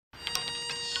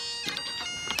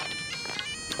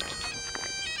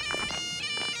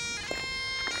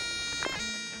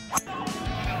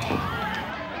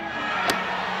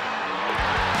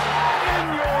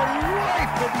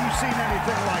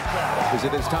Is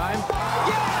it his time?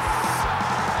 Yes!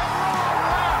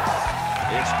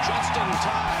 It's just in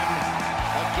time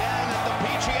again at the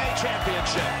PGA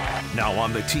Championship. Now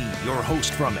on the tee, your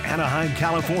host from Anaheim,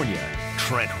 California,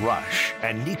 Trent Rush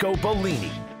and Nico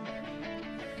Bellini.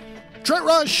 Trent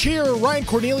Rush here. Ryan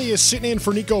Cornelius sitting in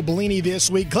for Nico Bellini this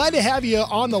week. Glad to have you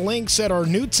on the links at our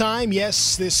new time.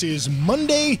 Yes, this is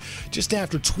Monday, just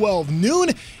after 12 noon,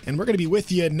 and we're going to be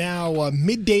with you now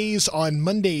middays on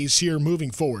Mondays here moving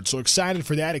forward. So excited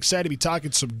for that. Excited to be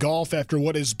talking some golf after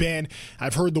what has been,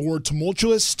 I've heard the word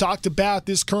tumultuous, talked about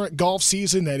this current golf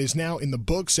season that is now in the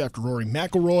books after Rory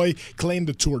McIlroy claimed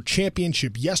the Tour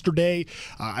Championship yesterday.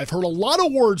 I've heard a lot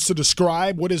of words to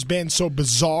describe what has been so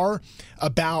bizarre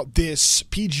about this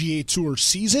PGA Tour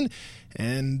season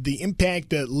and the impact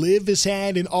that LIV has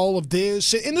had in all of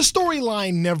this. And the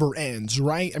storyline never ends,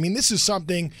 right? I mean, this is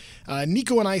something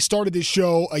Nico and I started this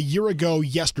show a year ago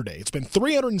yesterday. It's been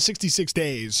 366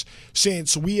 days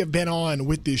since we have been on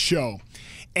with this show.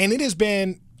 And it has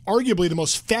been arguably the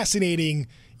most fascinating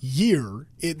year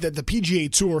that the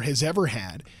PGA Tour has ever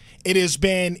had. It has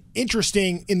been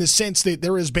interesting in the sense that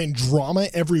there has been drama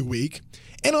every week.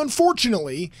 And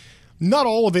unfortunately, not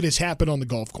all of it has happened on the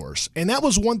golf course. And that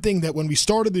was one thing that when we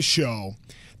started the show,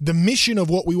 the mission of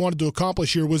what we wanted to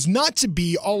accomplish here was not to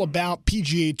be all about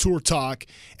PGA Tour talk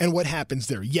and what happens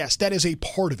there. Yes, that is a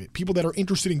part of it. People that are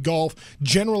interested in golf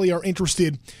generally are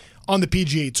interested on the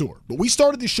PGA Tour. But we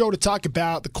started the show to talk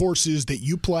about the courses that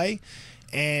you play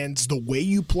and the way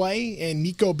you play, and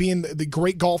Nico being the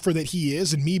great golfer that he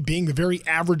is and me being the very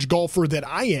average golfer that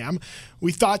I am.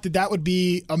 We thought that that would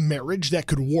be a marriage that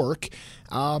could work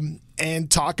and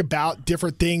talk about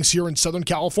different things here in Southern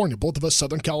California, both of us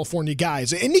Southern California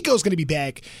guys. And Nico's going to be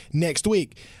back next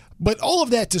week. But all of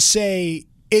that to say,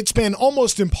 it's been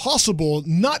almost impossible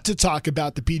not to talk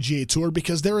about the PGA Tour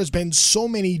because there has been so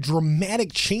many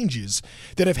dramatic changes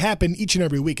that have happened each and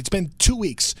every week. It's been 2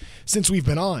 weeks since we've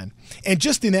been on. And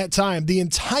just in that time, the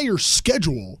entire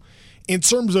schedule in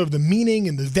terms of the meaning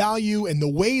and the value and the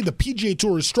way the PGA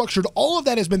Tour is structured, all of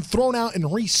that has been thrown out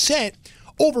and reset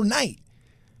overnight.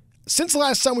 Since the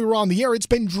last time we were on the air, it's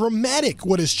been dramatic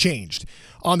what has changed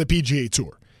on the PGA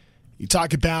Tour. You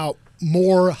talk about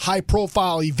more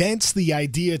high-profile events, the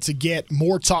idea to get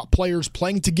more top players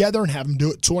playing together and have them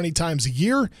do it 20 times a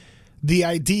year, the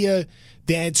idea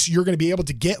that you're going to be able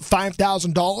to get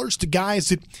 $5,000 to guys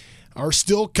that are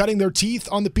still cutting their teeth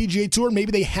on the PGA Tour.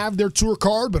 Maybe they have their tour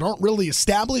card but aren't really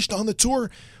established on the tour,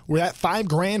 where that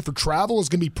 $5,000 for travel is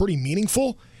going to be pretty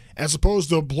meaningful, as opposed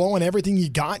to blowing everything you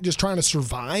got just trying to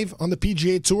survive on the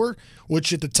PGA Tour,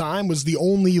 which at the time was the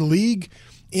only league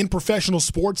in professional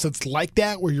sports that's like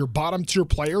that, where your bottom tier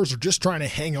players are just trying to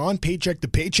hang on paycheck to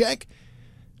paycheck.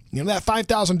 You know, that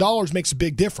 $5,000 makes a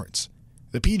big difference.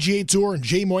 The PGA Tour and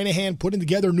Jay Moynihan putting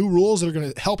together new rules that are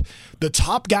going to help the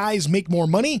top guys make more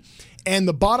money and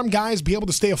the bottom guys be able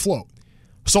to stay afloat.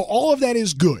 So all of that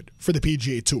is good for the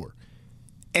PGA Tour.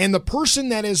 And the person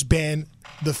that has been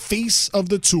the face of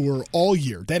the tour all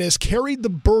year, that has carried the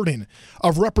burden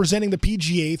of representing the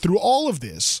PGA through all of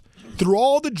this, through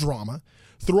all the drama,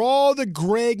 through all the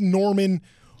Greg Norman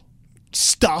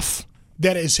stuff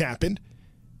that has happened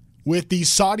with the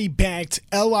Saudi-backed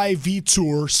LIV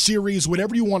Tour series,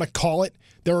 whatever you want to call it.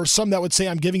 There are some that would say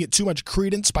I'm giving it too much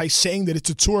credence by saying that it's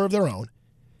a tour of their own.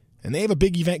 And they have a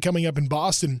big event coming up in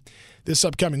Boston this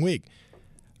upcoming week.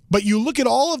 But you look at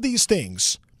all of these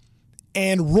things,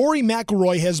 and Rory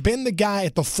McIlroy has been the guy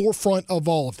at the forefront of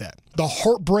all of that. The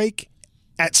heartbreak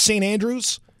at St.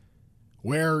 Andrews,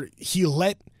 where he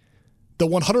let the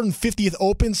 150th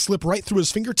Open slip right through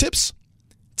his fingertips,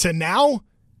 to now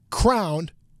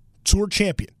crowned Tour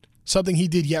champion, something he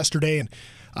did yesterday. And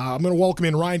I'm going to welcome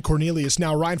in Ryan Cornelius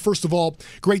now. Ryan, first of all,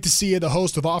 great to see you, the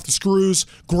host of Off the Screws.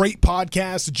 Great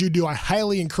podcast that you do. I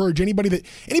highly encourage anybody that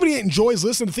enjoys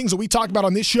listening to things that we talk about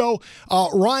on this show.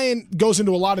 Ryan goes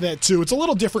into a lot of that too. It's a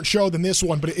little different show than this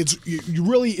one, but it's you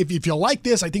really, if you like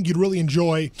this, I think you'd really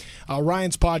enjoy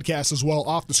Ryan's podcast as well,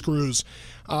 Off the Screws.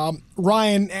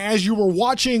 Ryan, as you were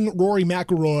watching Rory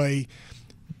McIlroy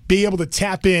be able to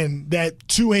tap in that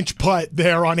 2-inch putt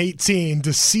there on 18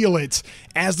 to seal it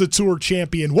as the Tour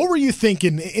champion, what were you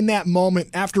thinking in that moment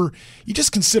after you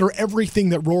just consider everything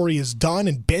that Rory has done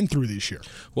and been through this year?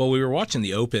 Well, we were watching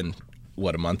the Open,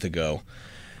 a month ago,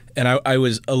 and I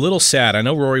was a little sad. I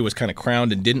know Rory was kind of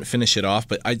crowned and didn't finish it off,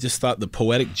 but I just thought the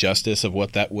poetic justice of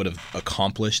what that would have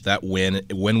accomplished, that win,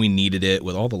 when we needed it,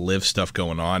 with all the LIV stuff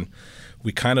going on,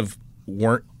 we kind of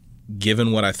weren't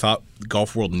given what I thought the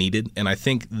golf world needed. And I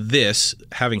think this,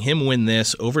 having him win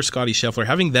this over Scottie Scheffler,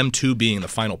 having them two being the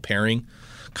final pairing,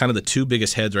 kind of the two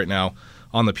biggest heads right now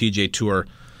on the PGA Tour,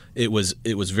 It was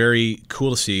very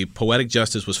cool to see. Poetic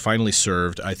justice was finally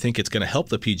served. I think it's going to help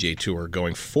the PGA Tour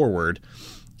going forward.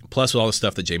 Plus, with all the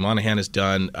stuff that Jay Monahan has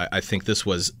done, I think this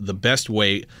was the best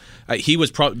way.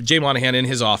 Jay Monahan in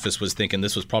his office was thinking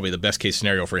this was probably the best case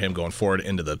scenario for him going forward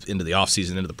into the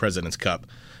offseason, into the President's Cup,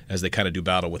 as they kind of do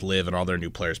battle with Liv and all their new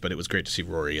players. But it was great to see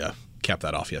Rory cap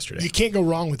that off yesterday. You can't go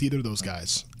wrong with either of those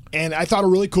guys. And I thought a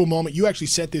really cool moment, you actually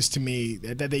sent this to me,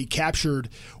 that they captured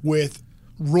with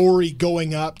Rory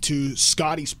going up to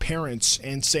Scotty's parents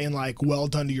and saying, like, well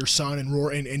done to your son, and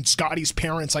Rory and Scotty's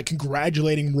parents, like,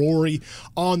 congratulating Rory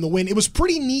on the win. It was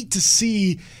pretty neat to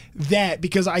see that,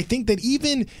 because I think that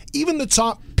even the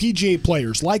top PGA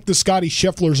players, like the Scotty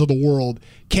Schefflers of the world,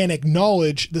 can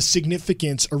acknowledge the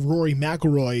significance of Rory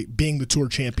McIlroy being the Tour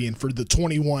champion for the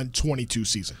 21-22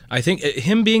 season. I think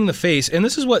him being the face, and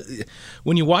this is what,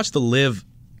 when you watch the Live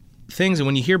things and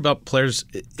when you hear about players,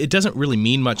 it doesn't really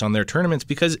mean much on their tournaments,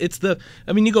 because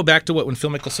you go back to when Phil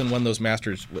Mickelson won those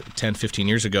Masters 10, 15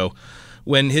 years ago,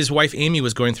 when his wife Amy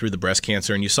was going through the breast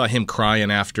cancer, and you saw him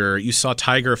crying after. You saw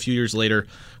Tiger a few years later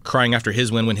crying after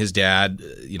his win when his dad,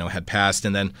 had passed.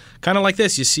 And then kind of like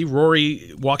this, you see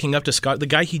Rory walking up to Scott, the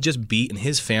guy he just beat, and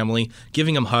his family,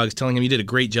 giving him hugs, telling him, you did a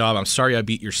great job. I'm sorry I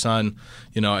beat your son.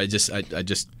 I just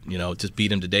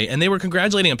beat him today. And they were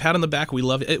congratulating him, pat on the back. We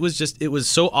love it. It was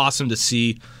so awesome to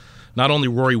see not only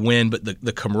Rory win, but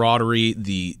the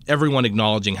camaraderie, everyone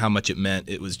acknowledging how much it meant.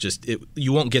 It was just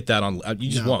you won't get that on.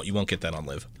 You won't get that on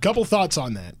Live. Couple thoughts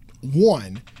on that.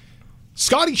 One,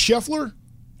 Scotty Scheffler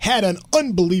had an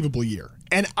unbelievable year,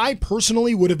 and I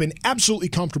personally would have been absolutely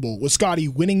comfortable with Scotty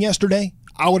winning yesterday.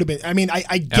 I would have been. I mean,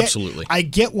 I get absolutely. I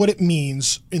get what it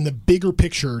means in the bigger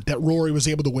picture that Rory was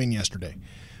able to win yesterday.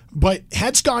 But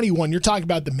had Scotty won, you're talking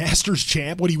about the Masters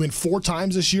champ. What, did he win 4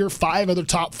 times this year? 5 other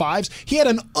top 5s. He had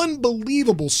an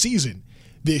unbelievable season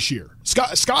this year.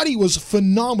 Scotty was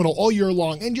phenomenal all year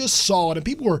long and just solid. And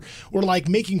people were like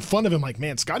making fun of him, like,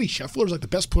 man, Scotty Scheffler's like the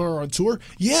best player on tour.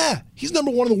 Yeah, he's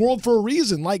number 1 in the world for a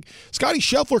reason. Like, Scotty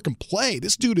Scheffler can play.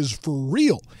 This dude is for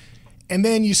real. And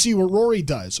then you see what Rory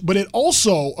does. But it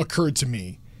also occurred to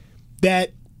me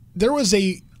that there was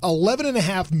a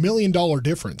 $11.5 million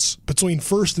difference between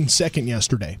first and second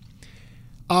yesterday.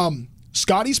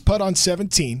 Scotty's putt on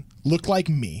 17 looked like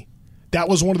me. That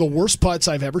was one of the worst putts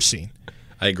I've ever seen.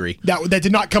 I agree. That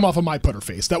did not come off of my putter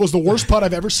face. That was the worst putt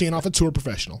I've ever seen off a tour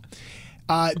professional.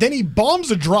 Then he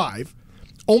bombs a drive,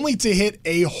 only to hit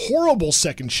a horrible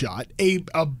second shot,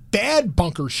 a bad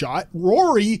bunker shot.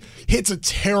 Rory hits a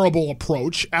terrible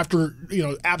approach after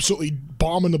absolutely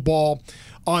bombing the ball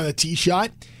on a tee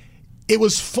shot. It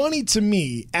was funny to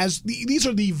me, as these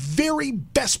are the very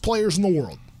best players in the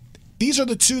world. These are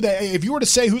the two that, if you were to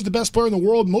say who's the best player in the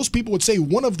world, most people would say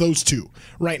one of those two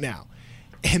right now.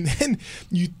 And then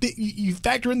you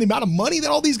factor in the amount of money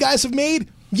that all these guys have made,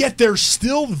 yet they're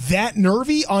still that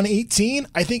nervy on 18.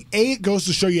 I think, A, it goes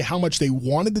to show you how much they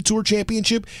wanted the Tour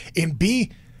Championship, and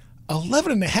B,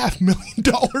 $11.5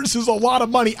 million is a lot of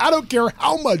money. I don't care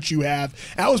how much you have.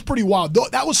 That was pretty wild.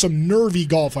 That was some nervy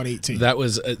golf on 18. That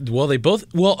was,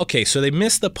 okay, so they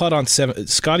missed the putt on 7.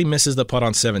 Scotty misses the putt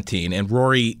on 17, and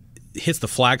Rory hits the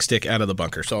flagstick out of the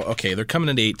bunker. So, okay, they're coming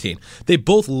into 18. They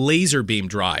both laser beam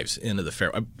drives into the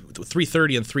fairway,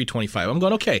 330 and 325. I'm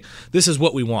going, okay, this is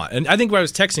what we want. And I think I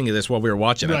was texting you this while we were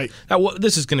watching it.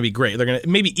 This is going to be great. They're going to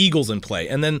maybe eagles in play.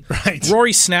 And then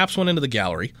Rory snaps one into the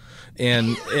gallery.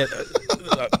 And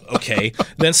okay,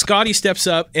 then Scotty steps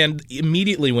up, and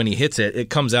immediately when he hits it, it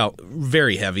comes out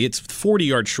very heavy. It's 40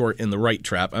 yards short in the right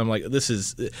trap. I'm like, this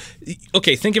is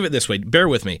okay. Think of it this way. Bear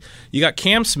with me. You got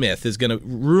Cam Smith is going to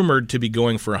rumored to be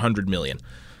going for $100 million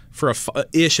for a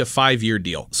 5-year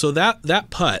deal. So that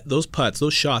putt,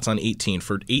 those shots on 18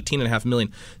 for $18.5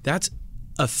 million. That's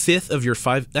a fifth of your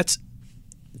 5. That's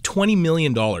 $20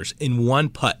 million in one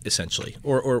putt, essentially,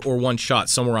 or one shot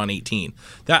somewhere on 18.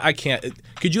 That I can't.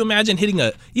 Could you imagine hitting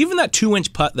even that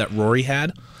 2-inch putt that Rory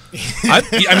had?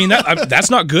 I mean,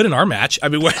 that's not good in our match. I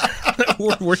mean,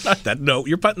 we're not that. No,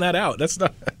 you're putting that out. That's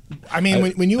not. I mean,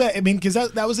 because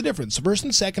that was the difference. First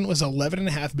and second was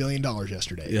 $11.5 million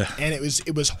yesterday, yeah. And it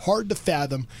was hard to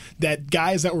fathom that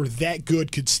guys that were that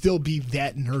good could still be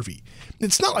that nervy.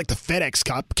 It's not like the FedEx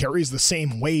Cup carries the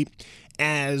same weight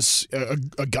as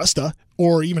Augusta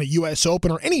or even a U.S.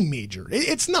 Open or any major.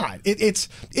 It's not. It's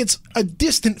a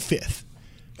distant fifth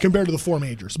compared to the 4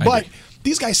 majors. But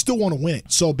these guys still want to win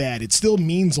it so bad. It still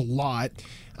means a lot,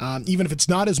 even if it's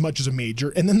not as much as a major.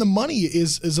 And then the money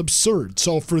is absurd.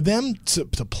 So for them to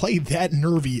play that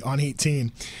nervy on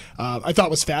 18, I thought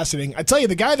was fascinating. I tell you,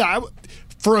 the guy that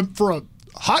for a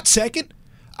hot second,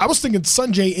 I was thinking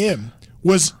Sungjae Im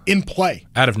was in play.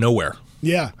 Out of nowhere.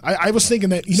 Yeah, I was thinking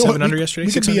that 7 under yesterday.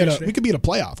 We 6 could be under at we could be at a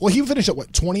playoff. Well, he finished at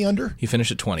what, 20 under? He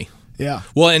finished at 20. Yeah.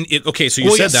 Well, and so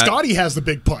you said that Scotty has the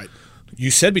big putt. You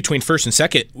said between first and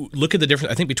second. Look at the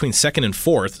difference. I think between second and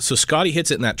fourth. So Scotty hits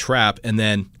it in that trap and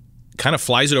then kind of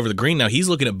flies it over the green. Now he's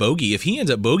looking at bogey. If he ends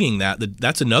up bogeying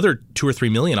that's another $2 or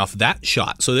 $3 million off that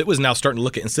shot. So it was now starting to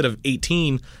look at, instead of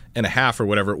 18 and a half or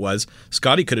whatever it was,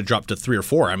 Scotty could have dropped to 3 or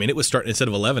 4. I mean, it was starting, instead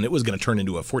of 11, it was going to turn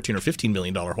into a $14 or $15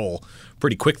 million hole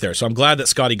pretty quick there. So I'm glad that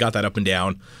Scotty got that up and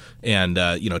down, and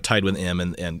tied with M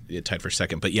and it tied for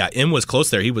second. But yeah, M was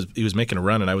close there. He was making a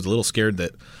run, and I was a little scared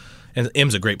that. And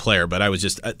M's a great player, but I was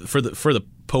just for the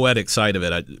poetic side of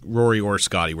it, Rory or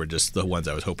Scotty were just the ones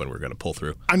I was hoping were going to pull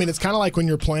through. I mean, it's kind of like when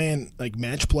you're playing like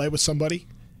match play with somebody,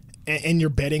 and you're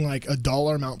betting like a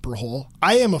dollar amount per hole.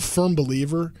 I am a firm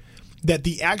believer that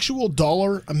the actual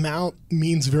dollar amount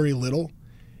means very little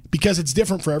because it's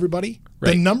different for everybody.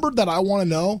 Right. The number that I want to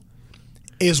know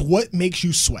is what makes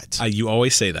you sweat. You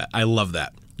always say that. I love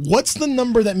that. What's the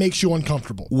number that makes you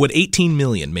uncomfortable? Would 18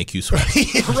 million make you sweat?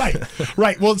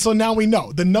 Right. Well, so now we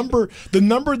know the number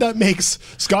that makes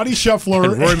Scotty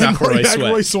Scheffler and Rory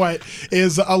McIlroy sweat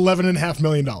is $11.5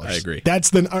 million. I agree.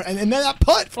 That's and then that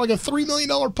putt for like a $3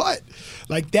 million putt,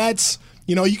 like that's,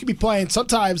 you could be playing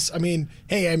sometimes. I mean,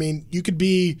 you could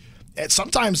be at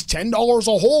sometimes $10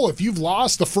 a hole if you've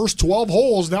lost the first 12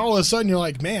 holes. Now all of a sudden you're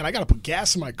like, man, I got to put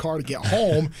gas in my car to get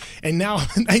home, and now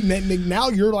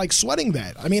you're like sweating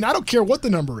that. I mean, I don't care what the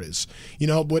number is.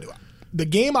 What the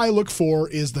game I look for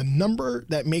is the number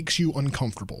that makes you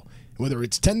uncomfortable, whether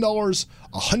it's $10,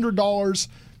 $100,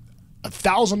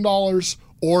 $1,000,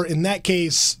 or in that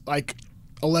case, like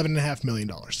 $11.5 million.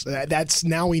 That's,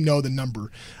 now we know the number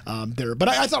there. But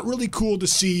I thought really cool to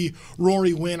see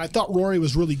Rory win. I thought Rory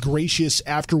was really gracious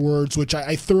afterwards, which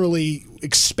I thoroughly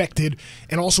expected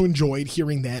and also enjoyed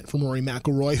hearing that from Rory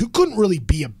McIlroy, who couldn't really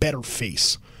be a better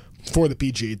face for the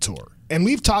PGA Tour. And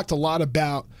we've talked a lot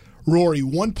about Rory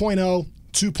 1.0,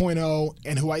 2.0,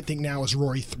 and who I think now is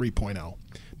Rory 3.0.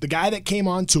 The guy that came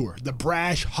on tour, the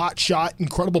brash, hot shot,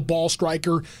 incredible ball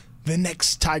striker, the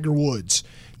next Tiger Woods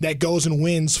that goes and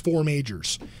wins 4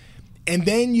 majors. And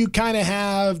then you kind of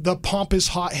have the pompous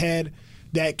hothead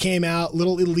that came out,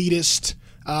 little elitist.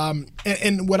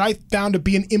 And what I found to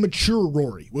be an immature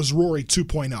Rory was Rory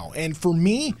 2.0. And for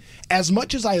me, as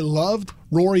much as I loved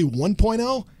Rory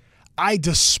 1.0, I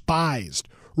despised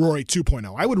Rory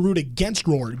 2.0. I would root against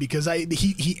Rory because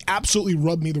he absolutely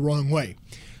rubbed me the wrong way.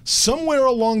 Somewhere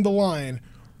along the line,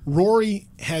 Rory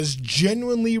has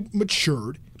genuinely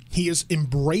matured. He has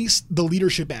embraced the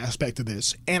leadership aspect of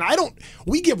this. And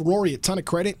we give Rory a ton of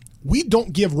credit. We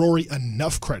don't give Rory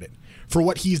enough credit for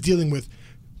what he's dealing with,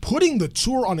 putting the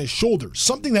tour on his shoulders,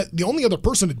 something that the only other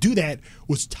person to do that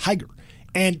was Tiger.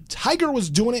 And Tiger was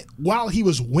doing it while he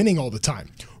was winning all the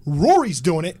time. Rory's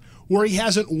doing it where he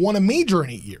hasn't won a major in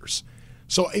 8 years.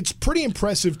 So it's pretty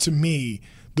impressive to me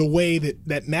the way that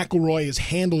McIlroy has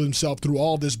handled himself through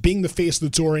all this, being the face of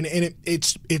the tour, and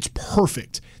it's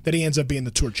perfect that he ends up being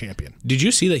the tour champion. Did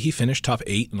you see that he finished top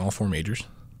 8 in all 4 majors?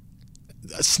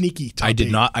 A sneaky top 8.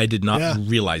 I did not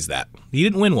realize that. He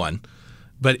didn't win one,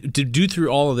 but to do through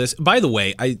all of this. By the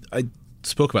way, I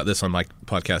spoke about this on my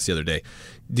podcast the other day.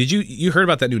 Did you heard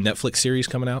about that new Netflix series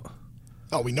coming out?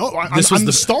 Oh, we know. I'm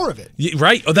the star of it.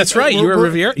 Right. Oh, that's right. You were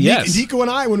Riviera. Yes. Nico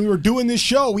and I, when we were doing this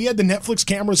show, we had the Netflix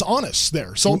cameras on us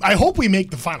there. So I hope we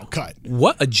make the final cut.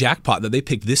 What a jackpot that they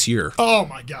picked this year. Oh,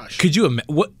 my gosh. Could you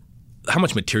imagine how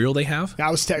much material they have?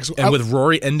 I was texting. And with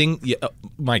Rory ending,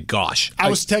 my gosh. I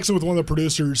was texting with one of the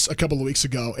producers a couple of weeks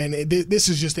ago, and this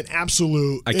is just an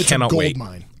absolute gold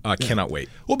mine. I cannot wait.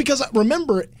 Well, because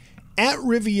remember, at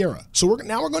Riviera, so we're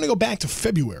going to go back to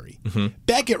February. Mm-hmm.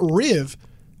 Back at Liv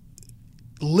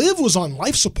was on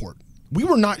life support. We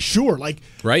were not sure.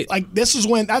 Right.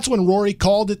 That's when Rory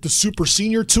called it the Super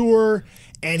Senior Tour,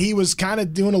 and he was kind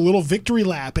of doing a little victory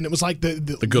lap, and it was like the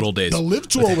good old days. The Liv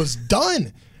Tour was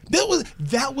done.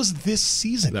 That was this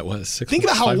season. That was 6 Think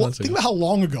months, about 5 months ago. Think about how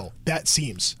long ago that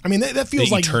seems. I mean, that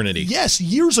feels like eternity. Yes,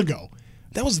 years ago.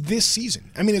 That was this season.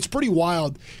 I mean, it's pretty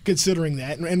wild considering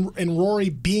that. And Rory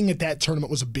being at that tournament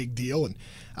was a big deal, and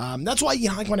that's why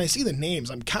when I see the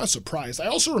names, I'm kind of surprised. I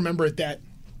also remember that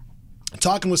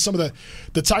talking with some of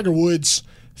the Tiger Woods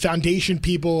Foundation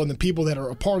people and the people that are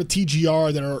a part of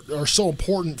TGR that are so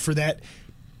important for that,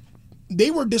 they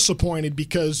were disappointed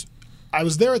because I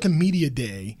was there at the media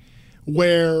day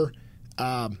where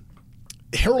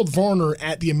Harold Varner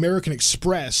at the American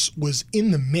Express was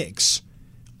in the mix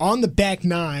on the back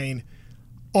nine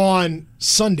on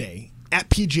Sunday at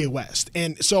PGA West.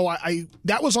 And so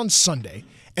that was on Sunday.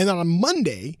 And then on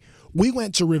Monday, we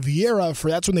went to Riviera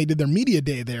that's when they did their media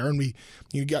day there, and we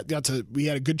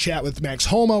had a good chat with Max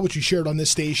Homa, which we shared on this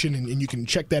station, and you can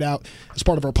check that out as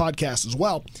part of our podcast as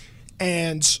well.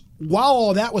 And while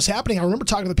all that was happening, I remember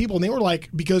talking to the people, and they were like,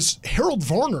 because Harold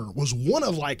Varner was one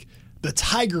of like the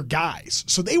Tiger guys,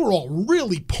 so they were all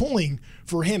really pulling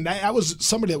for him. That was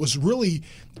somebody that was really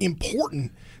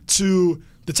important to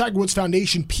the Tiger Woods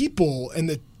Foundation people and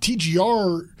the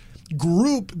TGR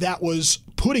group that was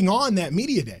putting on that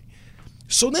media day.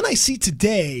 So then I see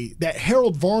today that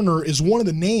Harold Varner is one of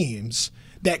the names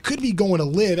that could be going to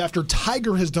live after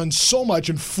Tiger has done so much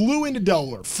and flew into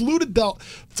Delaware, flew to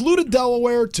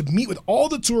Delaware to meet with all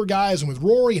the tour guys and with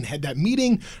Rory and had that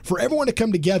meeting for everyone to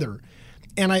come together.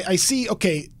 And I see,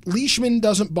 okay, Leishman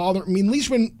doesn't bother. I mean,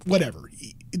 Leishman, whatever.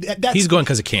 He's going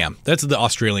because of Cam. That's the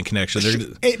Australian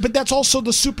connection. But that's also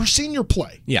the super senior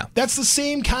play. Yeah. That's the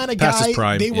same kind of Past guy his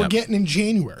prime, they were getting in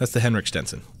January. That's the Henrik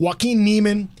Stenson. Joaquin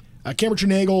Niemann, Cameron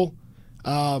Trinagel,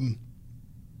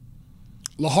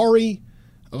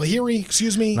 Lahiri,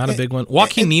 excuse me. Not a big one.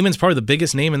 Joaquin Niemann's probably the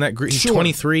biggest name in that group. He's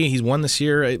 23. He's won this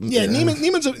year. Yeah,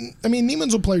 Niemann's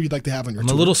a player you'd like to have on your team.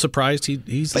 I'm a little surprised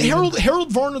he's. But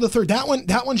Harold Varner III,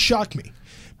 that one shocked me,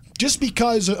 just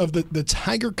because of the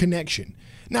Tiger connection.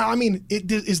 Now, I mean,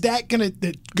 is that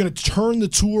gonna turn the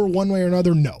tour one way or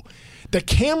another? No. The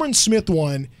Cameron Smith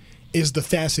one is the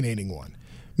fascinating one.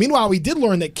 Meanwhile, we did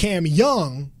learn that Cam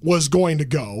Young was going to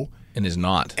go. And is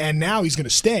not. And now he's going to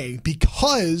stay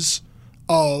because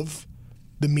of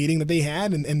the meeting that they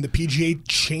had and the PGA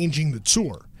changing the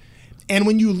tour. And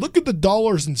when you look at the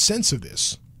dollars and cents of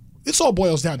this all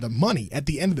boils down to money at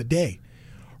the end of the day.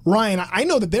 Ryan, I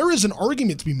know that there is an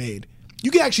argument to be made. You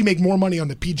can actually make more money on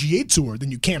the PGA Tour than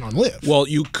you can on LIV. Well,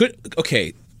 you could.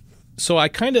 Okay. So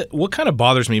what kind of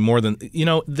bothers me more than,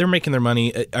 they're making their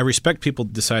money. I respect people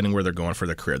deciding where they're going for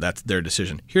their career. That's their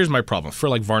decision. Here's my problem. For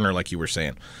like Varner, like you were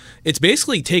saying, it's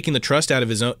basically taking the trust out of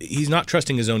his own. He's not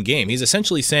trusting his own game. He's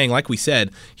essentially saying, like we said,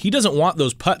 he doesn't want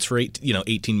those putts for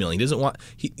 $18 million. He doesn't want.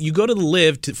 You go to the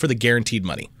LIV for the guaranteed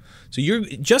money. So you're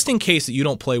just in case that you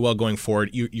don't play well going forward,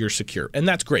 you're secure, and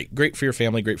that's great. Great for your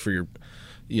family. Great for your.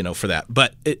 For that.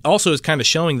 But it also is kind of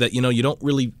showing that, you don't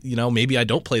really, maybe I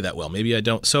don't play that well. Maybe I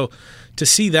don't. So to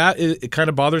see that, it kind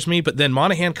of bothers me. But then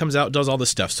Monahan comes out, does all this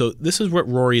stuff. So this is what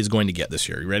Rory is going to get this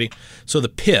year. You ready? So the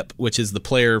PIP, which is the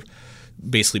player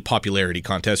basically popularity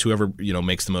contest, whoever,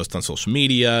 makes the most on social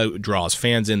media, draws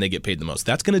fans in, they get paid the most.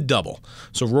 That's going to double.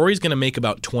 So Rory's going to make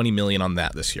about $20 million on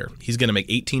that this year. He's going to make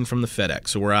 18 from the FedEx.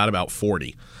 So we're at about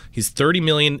 40. He's $30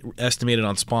 million estimated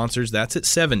on sponsors. That's at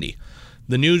 70.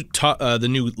 The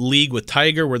new league with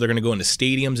Tiger, where they're going to go into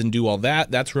stadiums and do all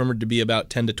that, that's rumored to be about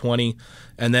 10 to 20.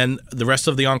 And then the rest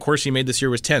of the on-course he made this year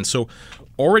was 10. So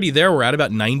already there, we're at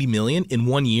about 90 million in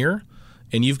 1 year.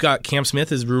 And you've got Cam Smith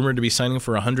is rumored to be signing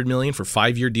for $100 million for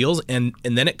 5-year deals. And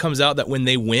then it comes out that when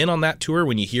they win on that tour,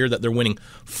 when you hear that they're winning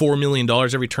 $4 million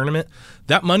every tournament,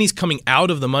 that money's coming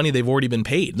out of the money they've already been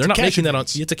paid. They're not making that on.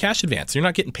 It's a cash advance. They're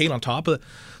not getting paid on top of it.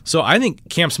 So I think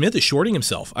Cam Smith is shorting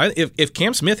himself. If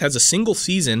Cam Smith has a single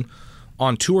season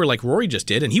on tour like Rory just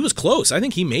did, and he was close, I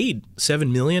think he made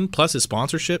 $7 million plus his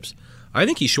sponsorships. I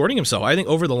think he's shorting himself. I think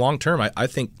over the long term, I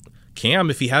think Cam,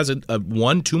 if he has a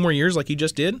 1-2 more years like he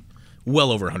just did,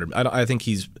 well over 100. I think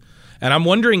he's, and I'm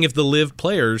wondering if the LIV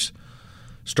players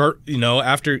start,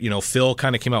 after, Phil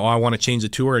kind of came out, I want to change the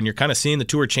tour, and you're kind of seeing the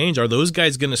tour change. Are those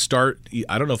guys going to start?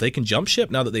 I don't know if they can jump ship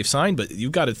now that they've signed, but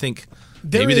you've got to think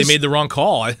maybe they made the wrong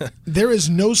call. There is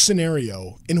no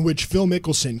scenario in which Phil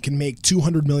Mickelson can make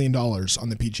 $200 million on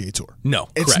the PGA Tour. No,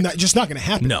 it's just not going to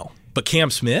happen. No. But Cam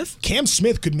Smith? Cam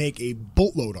Smith could make a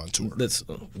boatload on tour. That's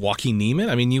Joaquin Niemann.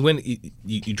 I mean, you win.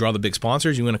 You draw the big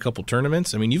sponsors. You win a couple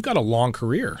tournaments. I mean, you've got a long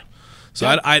career. So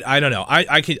yeah. I don't know.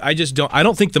 I just don't. I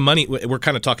don't think the money. We're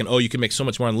kind of talking. Oh, you can make so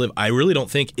much more on LIV. I really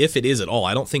don't think, if it is at all,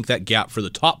 I don't think that gap for the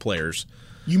top players.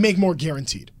 You make more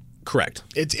guaranteed. Correct.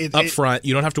 It's up front.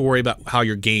 You don't have to worry about how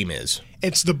your game is.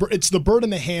 It's the bird in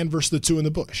the hand versus the two in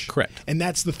the bush. Correct. And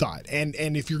that's the thought. And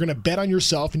if you're going to bet on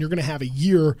yourself and you're going to have a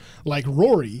year like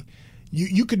Rory,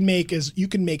 you can make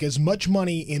as much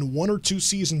money in 1 or 2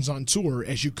 seasons on tour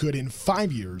as you could in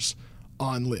 5 years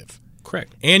on LIV.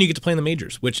 Correct. And you get to play in the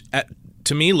majors, which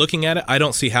to me, looking at it, I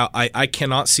don't see how. I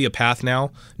cannot see a path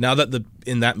now that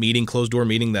in that meeting, closed door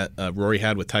meeting that Rory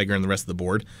had with Tiger and the rest of the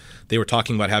board, they were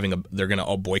talking about they're going to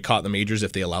all boycott the majors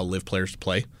if they allow LIV players to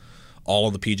play. All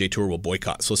of the PGA Tour will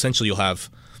boycott. So essentially, you'll have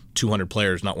 200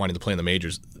 players not wanting to play in the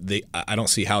majors. I don't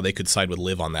see how they could side with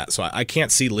LIV on that. So I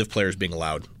can't see LIV players being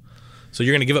allowed. So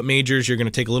you're going to give up majors. You're going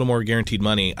to take a little more guaranteed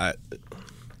money. I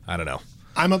don't know.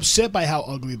 I'm upset by how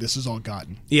ugly this has all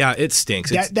gotten. Yeah, it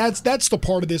stinks. That's the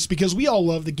part of this, because we all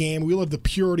love the game. We love the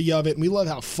purity of it, and we love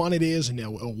how fun it is, and a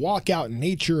walk out in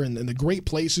nature and the great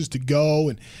places to go,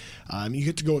 and you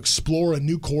get to go explore a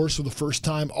new course for the first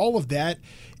time. All of that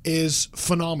is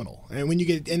phenomenal,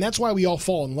 and that's why we all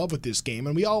fall in love with this game,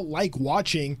 and we all like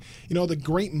watching, the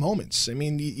great moments. I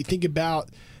mean, you think about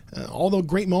all the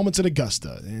great moments at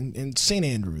Augusta and St.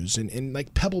 Andrews and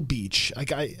like Pebble Beach.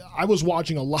 Like I was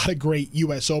watching a lot of great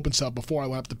U.S. Open stuff before I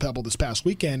went up to Pebble this past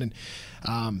weekend,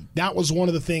 and that was one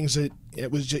of the things that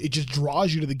it just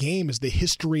draws you to the game, is the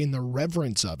history and the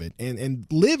reverence of it. And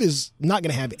LIV is not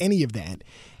going to have any of that.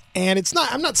 And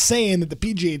I'm not saying that the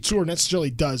PGA Tour necessarily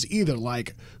does either.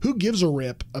 Like, who gives a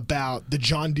rip about the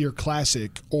John Deere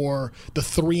Classic or the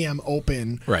 3M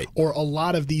Open, right, or a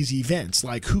lot of these events?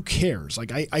 Like, who cares?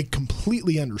 Like, I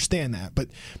completely understand that. But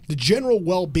the general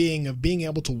well-being of being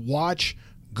able to watch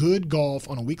good golf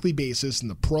on a weekly basis, and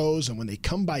the pros, and when they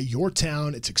come by your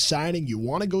town, it's exciting. You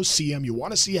want to go see them. You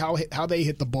want to see how they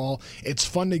hit the ball. It's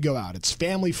fun to go out. It's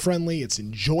family friendly. It's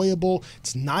enjoyable.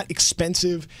 It's not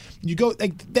expensive. You go,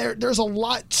 like, there's a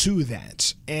lot to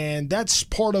that, and that's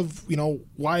part of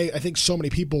why I think so many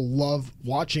people love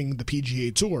watching the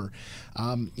PGA Tour.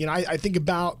 I think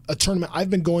about a tournament. I've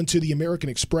been going to the American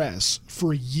Express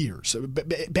for years,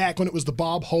 back when it was the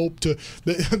Bob Hope, to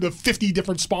the 50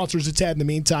 different sponsors it's had in the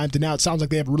meantime, to now it sounds like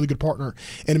they have a really good partner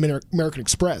in American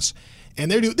Express.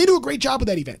 And they do a great job with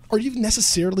that event. Are you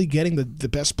necessarily getting the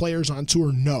best players on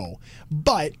tour? No.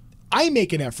 But I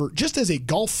make an effort, just as a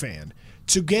golf fan,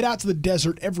 to get out to the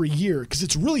desert every year, because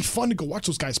it's really fun to go watch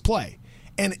those guys play.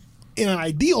 And in an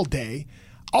ideal day,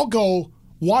 I'll go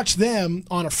watch them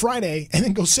on a Friday, and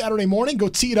then go Saturday morning, go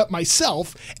tee it up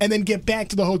myself, and then get back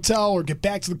to the hotel or get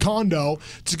back to the condo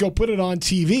to go put it on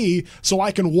TV so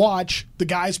I can watch the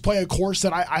guys play a course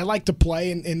that I like to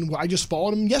play, and I just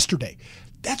followed them yesterday.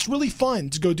 That's really fun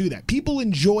to go do that. People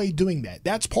enjoy doing that.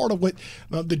 That's part of what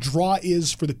the draw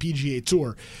is for the PGA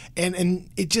Tour. And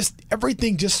it just,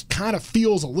 everything just kind of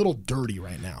feels a little dirty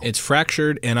right now. It's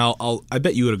fractured, and I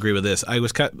bet you would agree with this. I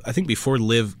think before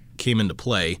LIV came into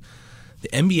play, the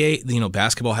NBA,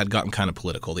 basketball had gotten kind of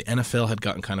political. The NFL had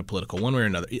gotten kind of political, one way or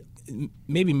another.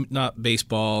 Maybe not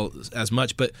baseball as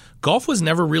much, but golf was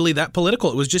never really that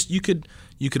political. It was just you could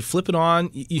flip it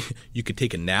on. You could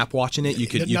take a nap watching it.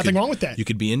 Nothing wrong with that. You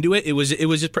could be into it. It was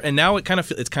just, and now it's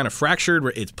kind of fractured.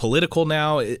 It's political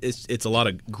now. It's a lot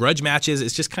of grudge matches.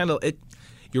 It's just kind of it.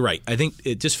 You're right. I think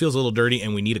it just feels a little dirty,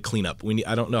 and we need a cleanup.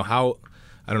 I don't know how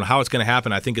it's going to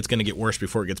happen. I think it's going to get worse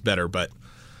before it gets better, but.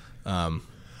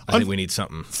 I think we need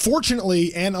something.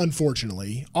 Fortunately and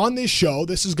unfortunately, on this show,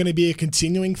 this is going to be a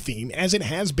continuing theme, as it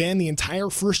has been the entire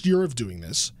first year of doing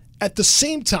this. At the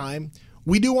same time,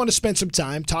 we do want to spend some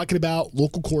time talking about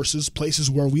local courses, places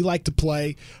where we like to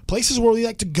play, places where we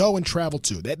like to go and travel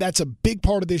to. That's a big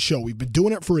part of this show. We've been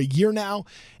doing it for a year now,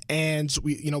 and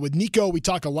we, with Nico, we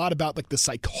talk a lot about like the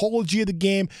psychology of the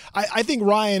game. I think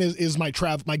Ryan is my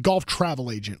golf travel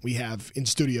agent we have in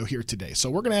studio here today. So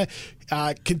we're gonna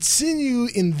continue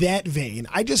in that vein.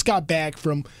 I just got back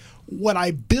from what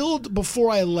I billed before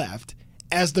I left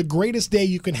as the greatest day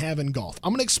you can have in golf. I'm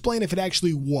going to explain if it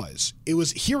actually was. It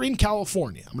was here in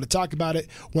California. I'm going to talk about it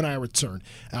when I return,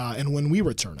 and when we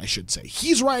return, I should say.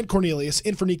 He's Ryan Cornelius,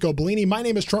 in for Nico Bellini. My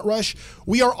name is Trent Rush.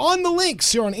 We are on the links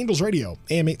here on Angels Radio,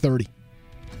 AM 830.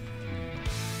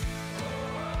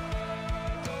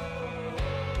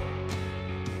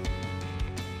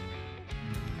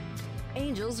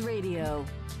 Angels Radio.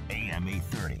 AM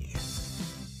 830.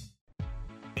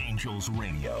 Angels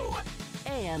Radio.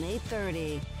 AM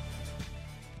 830.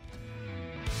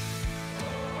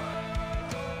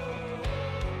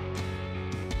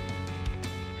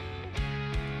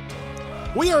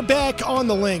 We are back on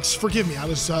the links. Forgive me, I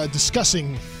was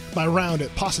discussing my round at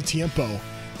Pasatiempo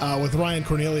with Ryan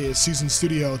Cornelius. Season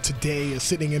studio today is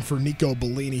sitting in for Nico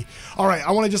Bellini. All right,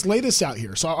 I want to just lay this out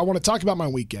here. So I want to talk about my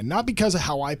weekend, not because of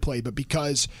how I play, but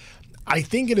because I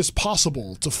think it is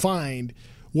possible to find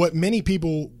what many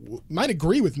people might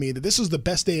agree with me, that this is the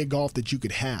best day of golf that you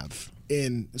could have,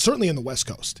 certainly in the West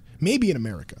Coast, maybe in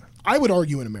America. I would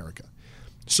argue in America.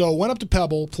 So went up to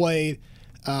Pebble, played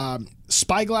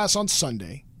Spyglass on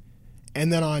Sunday,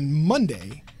 and then on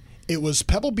Monday, it was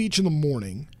Pebble Beach in the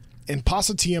morning and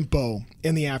Pasatiempo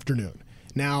in the afternoon.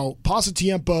 Now,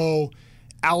 Pasatiempo,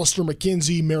 Alistair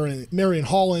McKenzie, Marion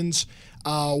Hollins,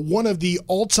 one of the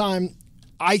all-time,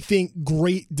 I think,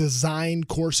 great design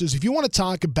courses. If you want to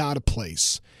talk about a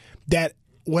place that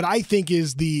what I think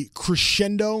is the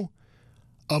crescendo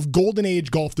of golden age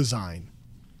golf design,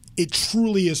 it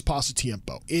truly is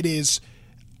Pasatiempo. It is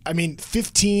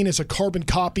 15 is a carbon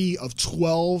copy of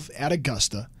 12 at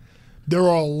Augusta. There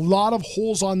are a lot of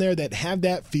holes on there that have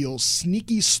that feel,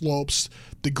 sneaky slopes.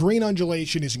 The green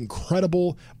undulation is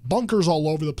incredible. Bunkers all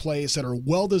over the place that are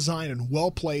well designed and well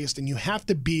placed, and you have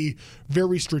to be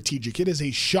very strategic. It is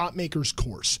a shot maker's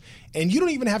course, and you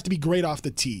don't even have to be great off the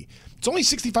tee. It's only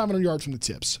 6,500 yards from the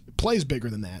tips. It plays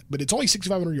bigger than that, but it's only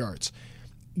 6,500 yards.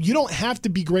 You don't have to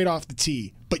be great off the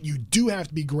tee, but you do have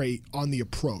to be great on the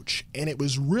approach, and it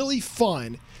was really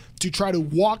fun to try to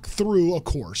walk through a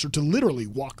course, or to literally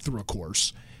walk through a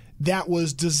course that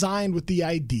was designed with the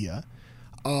idea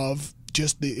of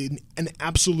just an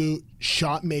absolute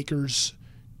shot maker's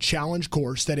challenge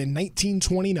course that in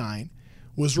 1929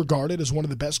 was regarded as one of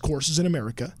the best courses in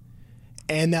America,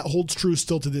 and that holds true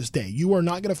still to this day. You are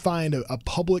not going to find a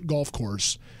public golf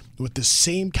course with the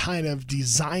same kind of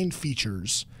design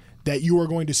features that you are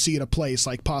going to see at a place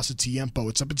like Pasatiempo.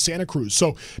 It's up in Santa Cruz.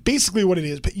 So basically what it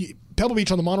is, Pebble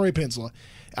Beach on the Monterey Peninsula,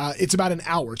 it's about an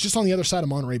hour. It's just on the other side of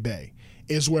Monterey Bay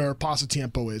is where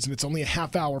Pasatiempo is, and it's only a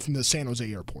half hour from the San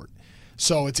Jose airport.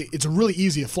 So it's really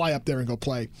easy to fly up there and go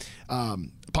play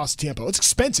Pasatiempo. It's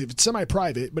expensive. It's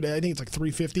semi-private, but I think it's like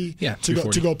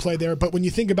 $350 to go play there. But when you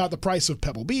think about the price of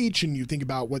Pebble Beach and you think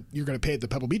about what you're going to pay at the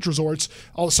Pebble Beach resorts,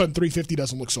 all of a sudden $350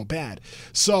 doesn't look so bad.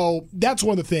 So that's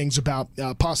one of the things about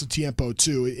Pasatiempo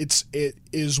too. It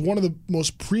is one of the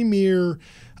most premier.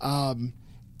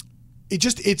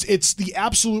 It's the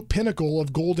absolute pinnacle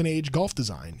of golden age golf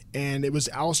design, and it was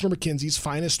Alistair McKenzie's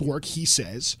finest work, he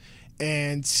says.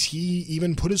 And he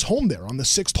even put his home there on the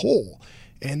 6th hole.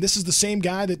 And this is the same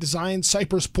guy that designed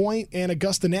Cypress Point and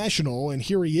Augusta National, and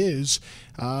here he is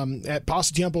at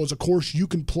Pasatiempo as a course you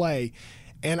can play.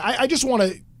 And I just want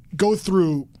to go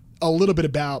through a little bit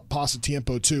about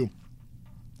Pasatiempo too.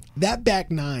 That back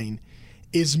 9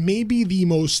 is maybe the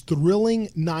most thrilling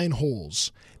 9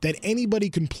 holes that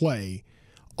anybody can play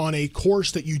on a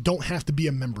course that you don't have to be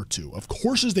a member to. Of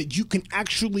courses that you can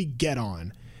actually get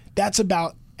on, that's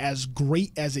about as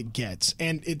great as it gets,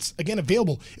 and it's again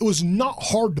available. It was not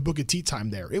hard to book a tee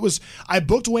time there. I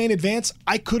booked way in advance.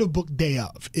 I could have booked day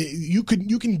of. You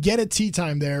can get a tee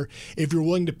time there if you're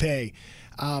willing to pay.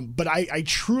 But I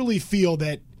truly feel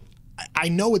that I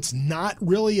know it's not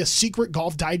really a secret.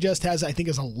 Golf Digest has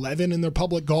 11 in their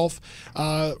public golf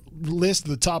list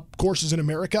of the top courses in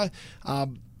America.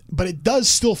 But it does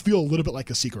still feel a little bit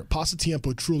like a secret.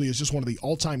 Pasatiempo truly is just one of the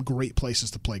all-time great places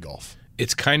to play golf.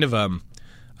 It's kind of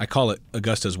I call it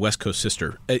Augusta's West Coast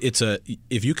sister.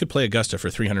 If you could play Augusta for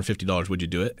 $350, would you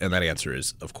do it? And that answer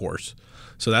is, of course.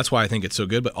 So that's why I think it's so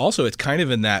good. But also, it's kind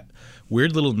of in that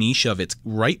weird little niche of it's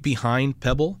right behind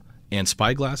Pebble and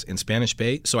Spyglass and Spanish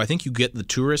Bay. So I think you get the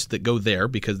tourists that go there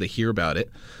because they hear about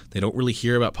it. They don't really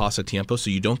hear about Pasatiempo,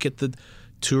 so you don't get the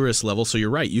tourist level. So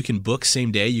you're right. You can book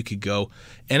same day. You could go,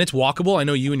 and it's walkable. I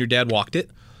know you and your dad walked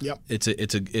it. Yep.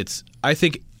 I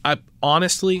think I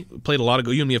honestly played a lot of.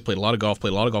 You and me have played a lot of golf.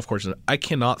 Played a lot of golf courses. I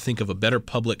cannot think of a better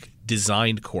public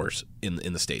designed course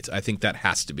in the States. I think that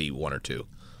has to be one or two.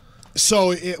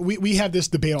 So we have this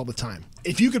debate all the time.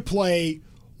 If you could play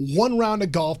one round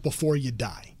of golf before you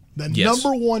die, the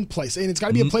number one place, and it's got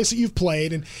to be a place that you've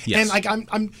played, and like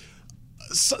I'm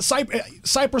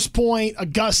Cypress Point,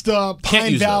 Augusta,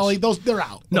 Pine Valley, those they're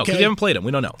out. No, because we haven't played them.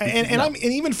 We don't know. And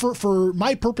even for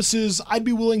my purposes, I'd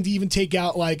be willing to even take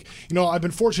out I've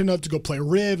been fortunate enough to go play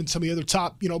Riv and some of the other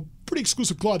top pretty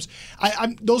exclusive clubs.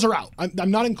 Those are out.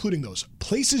 I'm not including those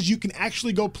places you can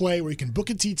actually go play where you can book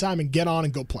a tee time and get on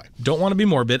and go play. Don't want to be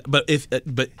morbid, but if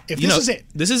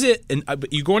this is it, and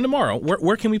but you going tomorrow.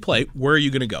 Where can we play? Where are you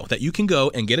going to go? That you can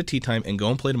go and get a tee time and go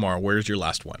and play tomorrow. Where's your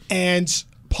last one? And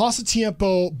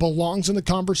Pasatiempo belongs in the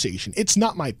conversation. It's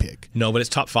not my pick. No, but it's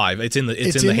top 5. It's in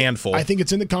the handful. I think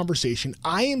it's in the conversation.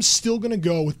 I am still going to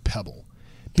go with Pebble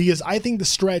because I think the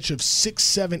stretch of 6,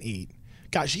 7, 8,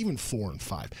 gosh, even 4 and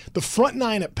 5, the front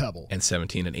 9 at Pebble, and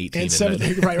 17 and 18, and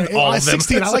 17, right. All of them.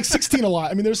 16. I like 16 a lot.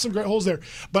 I mean, there's some great holes there,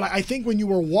 but I think when you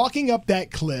were walking up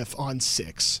that cliff on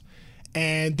 6,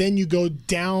 and then you go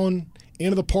down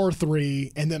into the par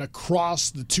 3, and then across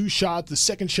the 2 shots, the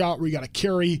second shot where you got to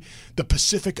carry the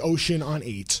Pacific Ocean on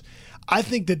 8. I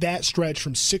think that stretch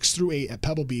from 6 through 8 at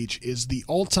Pebble Beach is the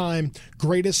all-time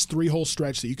greatest 3-hole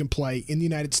stretch that you can play in the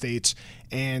United States,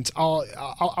 and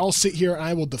I'll sit here and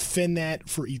I will defend that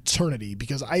for eternity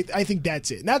because I think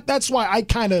that's it. And that's why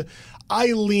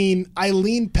I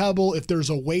lean Pebble if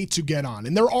there's a way to get on,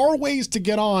 and there are ways to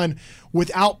get on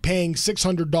without paying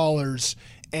 $600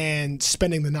 and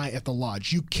spending the night at the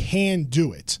lodge. You can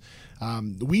do it.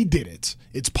 We did it.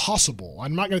 It's possible.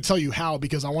 I'm not going to tell you how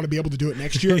because I want to be able to do it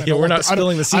next year. Yeah, we're not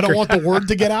spilling the secret. I don't want the word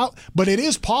to get out, but it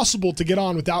is possible to get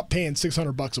on without paying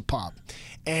 $600 a pop.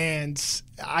 And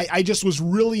I just was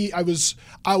really, I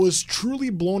was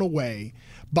truly blown away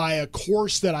by a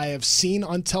course that I have seen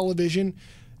on television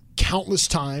countless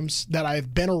times, that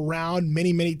I've been around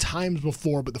many, many times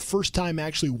before, but the first time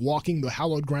actually walking the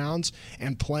hallowed grounds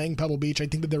and playing Pebble Beach, I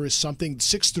think that there is something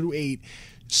 6 through 8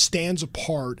 stands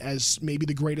apart as maybe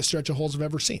the greatest stretch of holes I've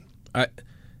ever seen. I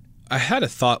had a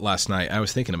thought last night. I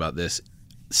was thinking about this.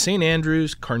 St.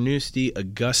 Andrews, Carnoustie,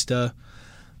 Augusta,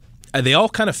 they all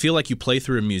kind of feel like you play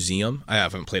through a museum. I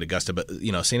haven't played Augusta, but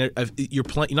you're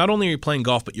playing. Not only are you playing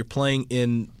golf, but you're playing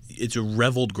in. It's a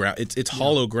reveled ground. It's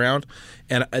hollow ground,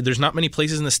 and there's not many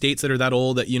places in the States that are that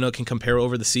old that can compare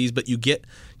over the seas. But you get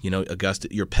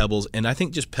Augusta, your Pebbles, and I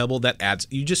think just Pebble that adds.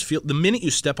 You just feel the minute you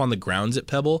step on the grounds at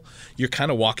Pebble, you're kind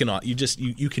of walking on.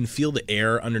 You can feel the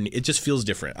air underneath. It just feels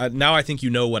different. Now I think you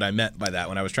know what I meant by that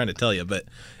when I was trying to tell you. But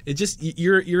it just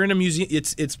you're in a museum.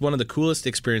 It's one of the coolest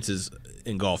experiences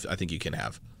in golf I think you can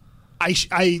have.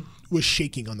 I was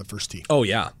shaking on the first tee. Oh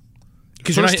yeah.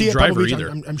 Because you're not hitting driver either.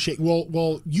 I'm shaking.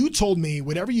 Well, you told me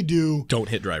whatever you do, don't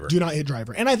hit driver. Do not hit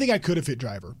driver. And I think I could have hit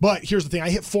driver. But here's the thing.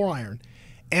 I hit 4-iron,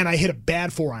 and I hit a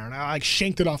bad 4-iron. I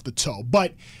shanked it off the toe.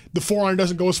 But the 4-iron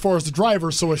doesn't go as far as the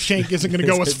driver, so a shank isn't going to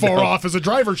go as far off as a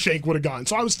driver shank would have gone.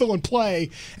 So I was still in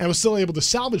play, and I was still able to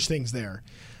salvage things there.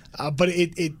 But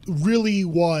it really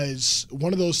was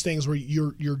one of those things where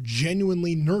you're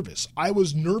genuinely nervous. I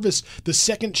was nervous the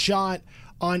second shot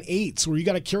on 8s where you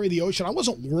got to carry the ocean. I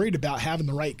wasn't worried about having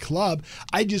the right club.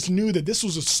 I just knew that this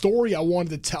was a story I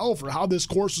wanted to tell for how this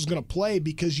course was going to play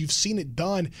because you've seen it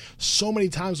done so many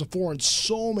times before and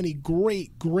so many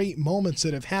great, great moments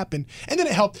that have happened. And then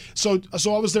it helped. So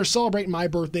I was there celebrating my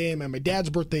birthday, and my dad's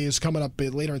birthday is coming up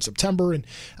later in September, and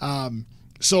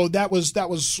so that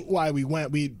was why we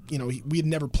went. We had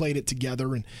never played it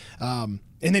together, and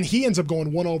then he ends up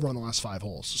going 1 over on the last 5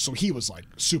 holes. So he was like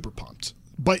super pumped.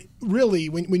 But really,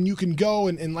 when you can go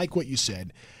and like what you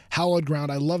said, hallowed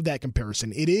ground, I love that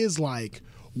comparison. It is like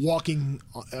walking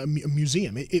a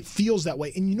museum. It feels that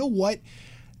way. And you know what?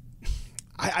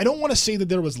 I don't want to say that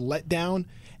there was letdown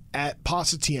at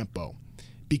Pasatiempo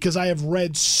because I have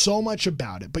read so much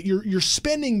about it. But you're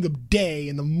spending the day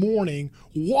in the morning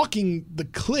walking the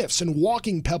cliffs and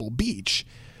walking Pebble Beach,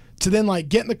 to then like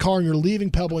get in the car and you're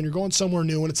leaving Pebble and you're going somewhere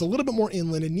new and it's a little bit more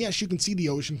inland, and yes, you can see the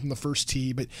ocean from the first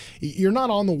tee, but you're not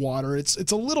on the water. It's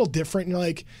a little different. And you're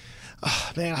like,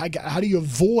 oh, man, how do you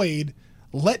avoid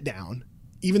letdown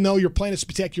even though you're playing a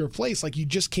spectacular place like you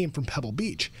just came from Pebble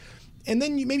Beach? And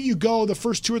then maybe you go the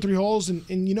first 2 or 3 holes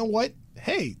and you know what?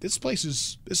 Hey, this place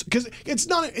is because it's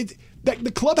not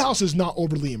the clubhouse is not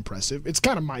overly impressive. It's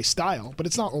kind of my style, but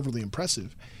it's not overly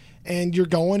impressive. And you're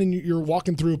going and you're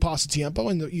walking through Pasatiempo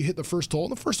and you hit the first hole,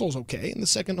 and the first hole's okay, and the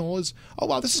second hole is, oh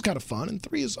wow, this is kind of fun, and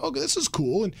 3 is, oh, this is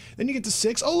cool, and then you get to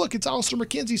 6, oh look, it's Alister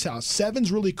McKenzie's house.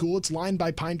 7's really cool, it's lined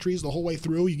by pine trees the whole way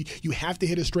through. You have to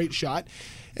hit a straight shot,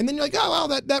 and then you're like, oh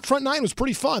wow, that front 9 was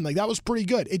pretty fun, like that was pretty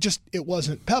good. It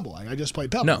wasn't Pebble. I just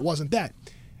played Pebble. No. It wasn't that.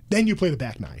 Then you play the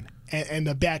back 9. And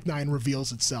the back 9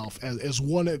 reveals itself as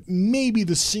one of maybe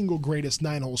the single greatest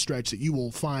 9-hole stretch that you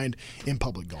will find in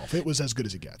public golf. It was as good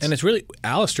as it gets. And it's really,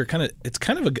 Alister it's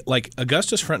kind of like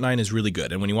Augusta's front 9 is really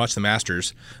good. And when you watch the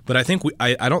Masters, but I think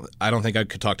I don't think I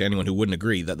could talk to anyone who wouldn't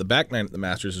agree that the back 9 at the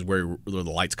Masters is where the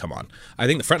lights come on. I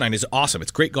think the front 9 is awesome.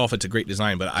 It's great golf. It's a great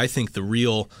design. But I think the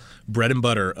real bread and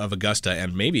butter of Augusta,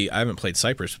 and maybe I haven't played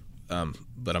Cypress,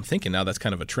 but I'm thinking now that's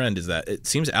kind of a trend, is that it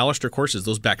seems Alister courses,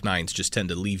 those back 9s just tend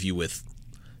to leave you with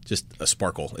just a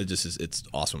sparkle. It's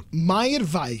awesome. My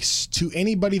advice to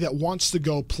anybody that wants to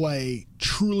go play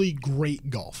truly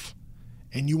great golf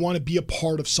and you want to be a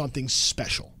part of something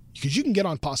special, because you can get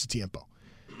on Pasatiempo,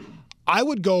 I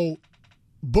would go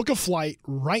book a flight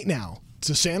right now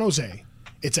to San Jose.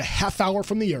 It's a half hour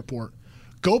from the airport.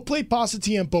 Go play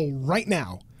Pasatiempo right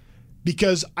now,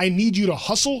 because I need you to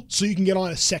hustle so you can get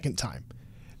on a second time.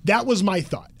 That was my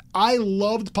thought. I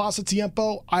loved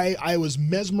Pasatiempo. I was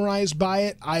mesmerized by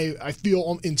it. I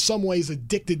feel in some ways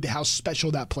addicted to how special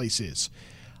that place is.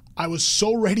 I was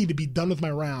so ready to be done with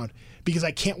my round because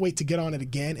I can't wait to get on it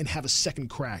again and have a second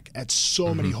crack at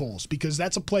so many holes, because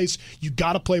that's a place you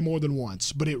got to play more than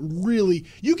once. But it really,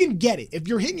 you can get it. If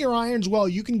you're hitting your irons well,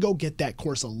 you can go get that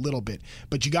course a little bit.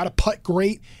 But you got to putt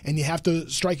great and you have to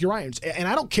strike your irons. And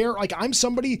I don't care. Like, I'm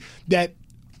somebody that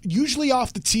usually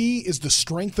off the tee is the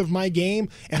strength of my game,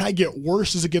 and I get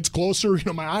worse as it gets closer.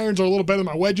 My irons are a little better than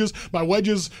my wedges. My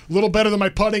wedges a little better than my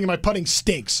putting, and my putting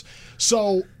stinks.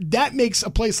 So that makes a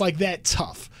place like that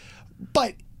tough.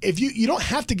 But if you don't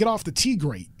have to get off the tee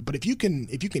great, but if you can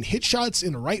hit shots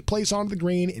in the right place onto the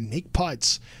green and make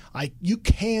putts, you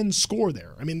can score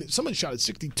there. I mean, someone shot at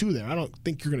 62 there. I don't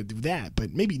think you're going to do that,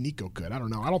 but maybe Nico could. I don't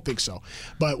know. I don't think so,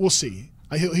 but we'll see.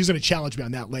 He's going to challenge me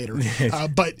on that later.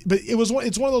 But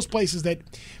it's one of those places that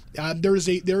there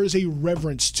is a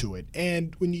reverence to it,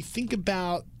 and when you think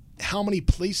about how many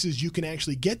places you can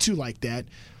actually get to like that,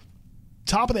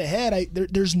 top of the head,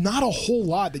 there's not a whole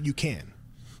lot that you can.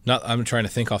 I'm trying to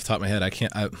think off the top of my head. I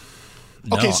can't.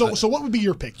 Okay, so what would be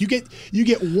your pick? You get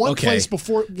one place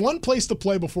to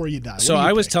play before you die. So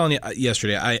I was telling you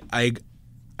yesterday, I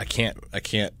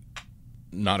can't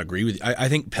not agree with you. I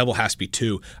think Pebble has to be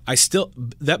 2. I still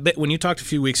when you talked a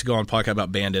few weeks ago on podcast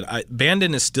about Bandon,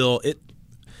 Bandon is still it.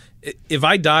 If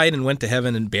I died and went to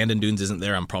heaven and Bandon Dunes isn't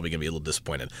there, I'm probably gonna be a little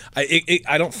disappointed.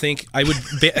 I don't think I would.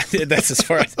 That's as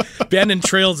far as Bandon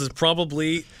Trails is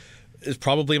probably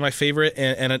my favorite,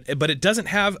 but it doesn't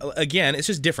have, again, it's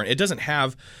just different. It doesn't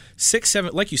have 6,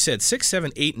 7, like you said, 6,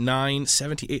 7, 8, 9,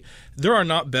 78. There are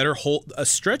not better a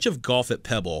stretch of golf at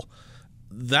Pebble.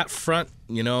 That front,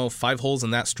 5 holes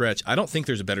in that stretch. I don't think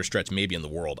there's a better stretch maybe in the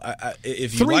world.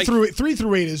 If you 3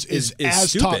 through 8 is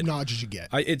as top notch as you get.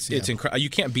 It's incredible. You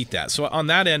can't beat that. So on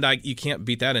that end, you can't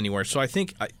beat that anywhere. So I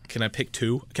think can I pick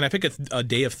 2? Can I pick a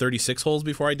day of 36 holes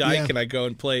before I die? Yeah. Can I go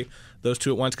and play those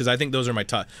 2 at once? Because I think those are my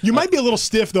top. You might be a little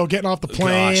stiff though, getting off the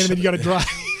plane and then you got to drive.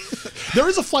 There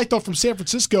is a flight though from San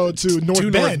Francisco to North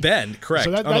Bend. North Bend, correct.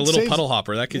 So that on a little puddle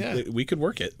hopper. We could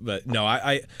work it. But no,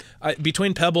 I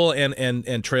between Pebble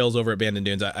and trails over at Bandon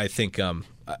Dunes, I think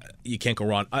you can't go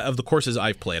wrong. Of the courses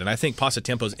I've played, and I think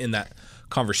Pasatempo's in that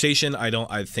conversation.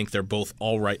 I think they're both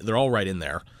all right. They're all right in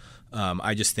there.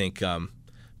 I just think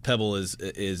Pebble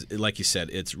is like you said,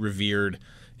 it's revered.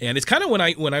 And it's kind of when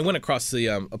I went across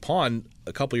the pond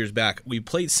a couple years back, we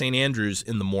played St. Andrews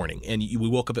in the morning, and we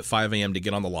woke up at 5 a.m. to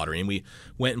get on the lottery, and we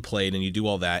went and played, and you do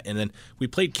all that, and then we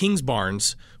played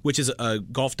Kingsbarns, which is a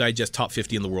Golf Digest top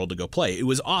 50 in the world to go play. It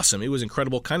was awesome. It was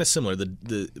incredible, kind of similar,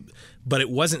 but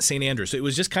it wasn't St. Andrews. So it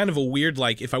was just kind of a weird,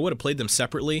 like, if I would have played them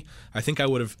separately, I think I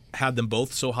would have had them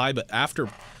both so high, but after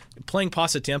playing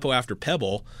Pasatempo after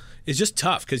Pebble, it's just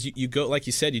tough, because you go, like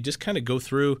you said, you just kind of go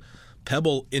through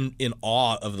Pebble in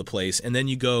awe of the place, and then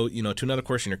you go to another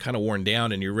course and you're kind of worn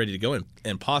down and you're ready to go,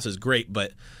 and Pasa is great,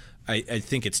 but I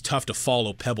think it's tough to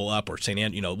follow Pebble up or St.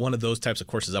 Andrews, one of those types of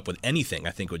courses up with anything. I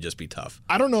think would just be tough.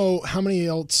 I don't know how many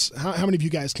of you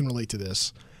guys can relate to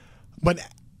this, but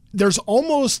there's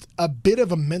almost a bit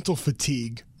of a mental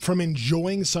fatigue from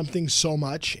enjoying something so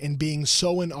much and being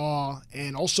so in awe,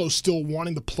 and also still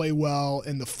wanting to play well,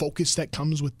 and the focus that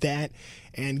comes with that,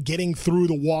 and getting through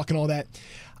the walk and all that.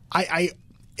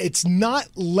 It's not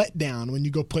let down when you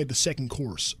go play the second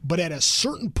course, but at a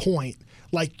certain point,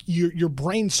 like your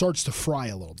brain starts to fry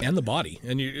a little bit, and the body,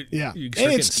 and you and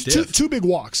it's two big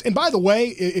walks. And by the way,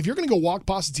 if you're going to go walk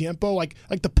Pasatempo, like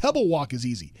the Pebble walk is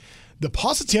easy. The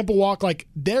Pasatempo walk, like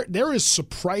there is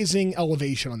surprising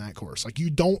elevation on that course. Like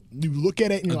you look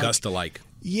at it and you're Augusta-like.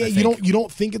 Yeah, you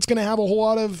don't think it's going to have a whole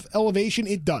lot of elevation.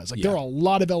 It does. Like there are a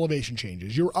lot of elevation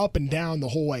changes. You're up and down the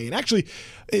whole way. And actually,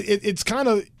 it's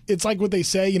like what they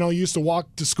say. You used to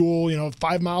walk to school.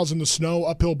 5 miles in the snow,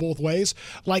 uphill both ways.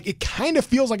 Like it kind of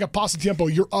feels like a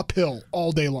Pasatempo. You're uphill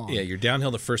all day long. Yeah, you're downhill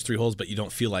the first 3 holes, but you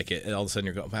don't feel like it. And all of a sudden,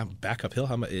 you're going back uphill.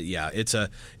 Yeah, it's a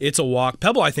walk.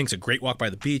 Pebble, I think, is a great walk by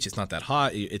the beach. It's not that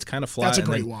hot. It's kind of flat. That's a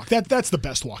great walk. That's the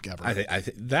best walk ever. I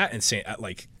think that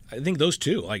and I think those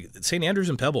two, like St. Andrews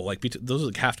and Pebble, like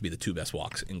those have to be the 2 best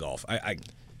walks in golf. I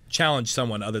challenge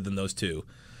someone other than those 2.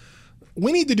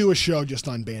 We need to do a show just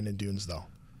on Bandon Dunes, though.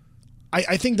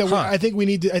 I think we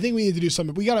need to do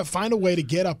something. We got to find a way to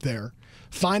get up there,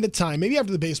 find a time. Maybe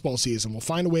after the baseball season, we'll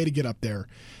find a way to get up there,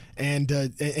 and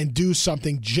do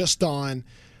something just on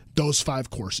those 5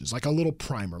 courses, like a little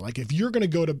primer. Like if you're gonna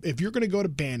go to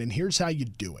Bandon, here's how you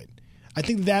do it. I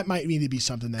think that might need to be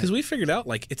something that, because we figured out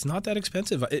like it's not that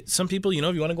expensive. Some people, if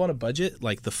you want to go on a budget,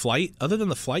 like the flight, other than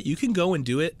the flight, you can go and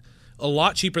do it a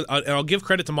lot cheaper. And I'll give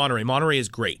credit to Monterey. Monterey is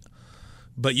great,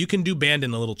 but you can do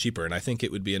Bandon a little cheaper. And I think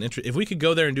it would be an interest if we could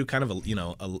go there and do kind of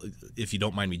if you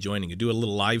don't mind me joining, you do a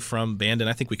little live from Bandon.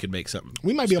 I think we could make something.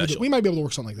 We might be able to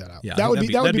work something like that out. Yeah, that would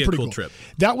be a pretty cool trip.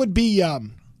 That would be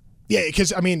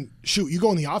because you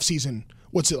go in the off season.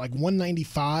 What's it like?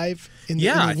 $195 in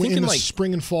the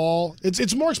spring and fall.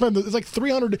 It's more expensive. It's like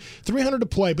 $300 to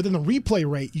play, but then the replay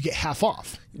rate you get half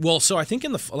off. Well, so I think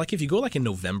if you go like in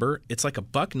November, it's like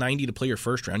 $190 to play your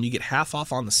first round. You get half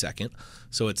off on the second,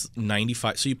 so it's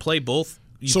 $95. So you play both.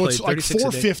 So it's like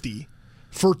 $450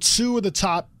 for 2 of the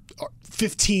top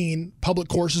 15 public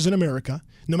courses in America.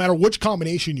 no matter which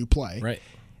combination you play. Right.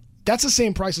 That's the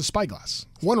same price as Spyglass.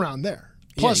 One round there.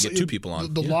 Plus, you get 2 people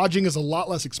on. The lodging is a lot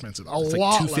less expensive. It's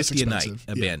lot like less $250 a night. expensive.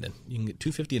 Abandoned. You can get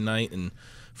 $250 a night, and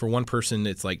for one person,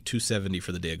 it's like $270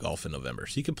 for the day of golf in November.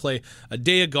 So you can play a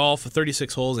day of golf,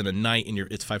 36 holes, and a night, and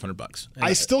it's $500.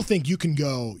 I still think you can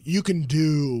go. You can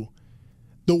do.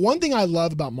 The one thing I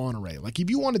love about Monterey, like if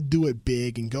you want to do it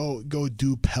big and go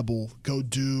do Pebble, go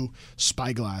do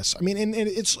Spyglass. I mean, and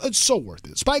it's so worth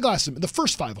it. Spyglass, the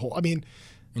first 5 holes. I mean,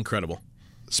 incredible.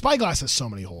 Spyglass has so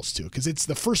many holes too, because it's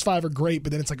the first 5 are great,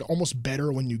 but then it's like almost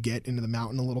better when you get into the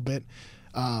mountain a little bit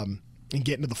and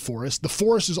get into the forest. The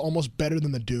forest is almost better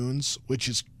than the dunes, which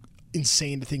is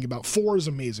insane to think about. 4 is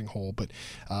an amazing hole, but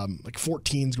like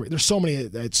 14 is great. There's so many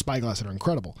at Spyglass that are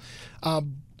incredible.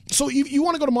 So you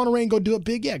want to go to Monterey and go do it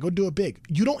big? Yeah, go do it big.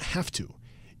 You don't have to.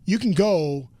 You can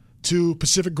go to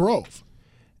Pacific Grove,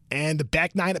 and the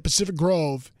back 9 at Pacific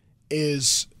Grove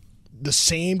is the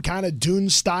same kind of dune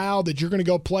style that you're going to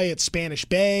go play at Spanish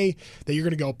Bay, that you're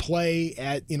going to go play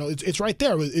at, it's right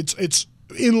there. It's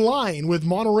in line with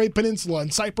Monterey Peninsula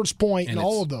and Cypress Point and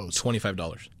all of those.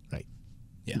 $25. Right.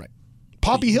 Yeah. Right.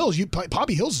 Poppy Hills,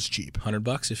 Poppy Hills is cheap.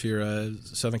 $100 if you're a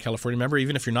Southern California member.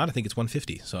 Even if you're not, I think it's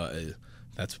 $150. So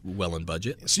that's well in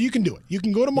budget. So you can do it. You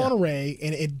can go to Monterey,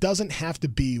 and it doesn't have to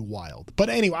be wild. But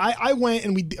anyway, I went,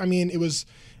 and it was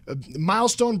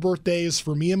milestone birthdays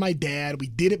for me and my dad. We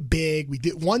did it big. We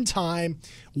did one time,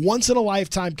 once in a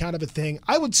lifetime kind of a thing.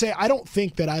 I would say I don't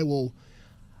think that I would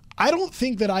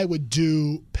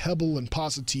do Pebble and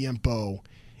Pasatiempo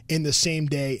in the same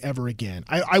day ever again.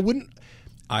 I wouldn't.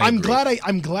 I'm glad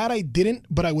I didn't,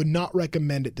 but I would not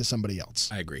recommend it to somebody else.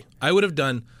 I agree. I would have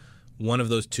done one of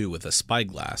those 2 with a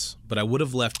Spyglass, but I would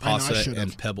have left Pasa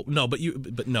and Pebble. No, but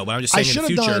I'm just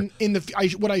saying in the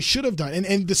future. What I should have done,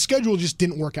 and the schedule just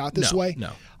didn't work out this way.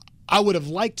 No. I would have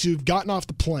liked to have gotten off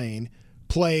the plane,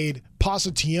 played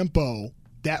Pasatiempo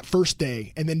that first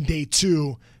day, and then day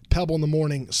 2, Pebble in the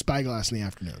morning, Spyglass in the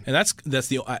afternoon. And that's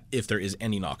the if there is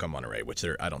any knock on Monterey, which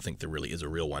I don't think there really is a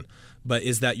real one, but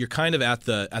is that you're kind of at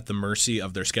the mercy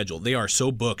of their schedule. They are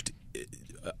so booked.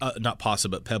 Not Pasa,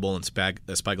 but Pebble and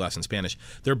Spyglass in Spanish.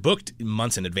 They're booked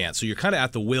months in advance, so you're kind of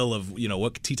at the will of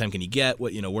what tee time can you get,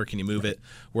 where can you move it.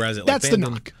 Whereas at that's Bandon, the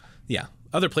knock. Yeah,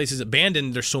 other places at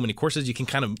Bandon, there's so many courses you can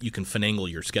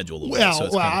finagle your schedule a little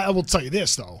bit. So I will tell you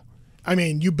this though. I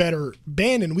mean, you better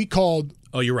Bandon. We called.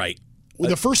 Oh, you're right.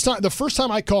 The first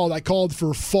time I called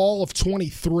for fall of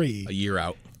 23. A year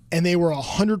out, and they were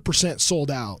 100% sold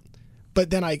out. But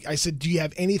then I said, do you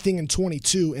have anything in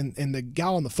 22? And the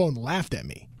gal on the phone laughed at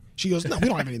me. She goes, no, we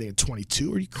don't have anything in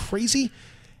 22. Are you crazy?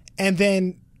 And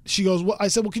then she goes, well, I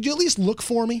said, well, could you at least look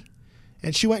for me?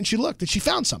 And she went and she looked and she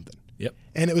found something. Yep.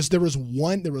 And there was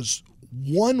one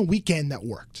weekend that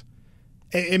worked.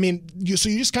 I mean, you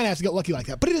just kind of have to get lucky like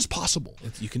that. But it is possible.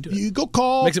 You can do it. You go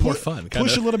call. Makes it more fun.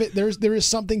 Push a little bit. There is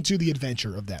something to the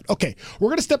adventure of that. Okay, we're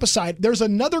going to step aside. There's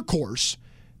another course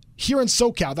here in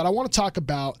SoCal that I want to talk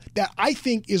about that I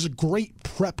think is a great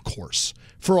prep course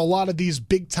for a lot of these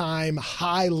big-time,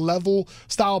 high-level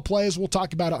style plays. We'll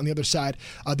talk about it on the other side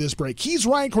of this break. He's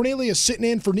Ryan Cornelius sitting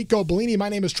in for Nico Bellini. My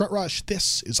name is Trent Rush.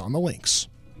 This is On the Links.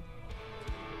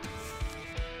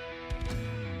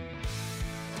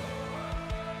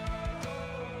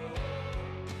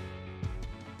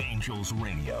 Angels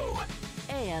Radio.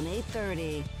 AM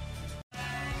 830.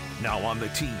 Now on the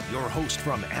tee, your host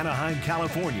from Anaheim,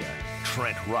 California,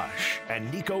 Trent Rush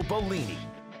and Nico Bellini.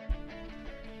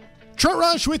 Trent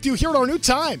Rush with you here at our new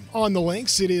time on the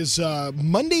Links. It is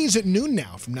Mondays at noon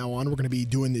now. From now on, we're going to be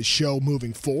doing this show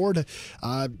moving forward.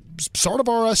 Sort of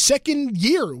our second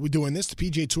year we're doing this. The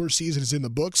PGA Tour season is in the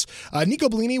books. Nico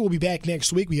Bellini will be back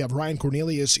next week. We have Ryan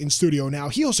Cornelius in studio now.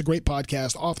 He hosts a great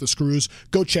podcast, Off the Screws.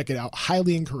 Go check it out.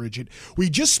 Highly encourage it. We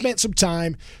just spent some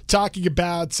time talking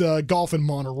about golf in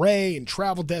Monterey and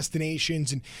travel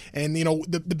destinations and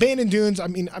the Bandon Dunes. I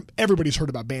mean, everybody's heard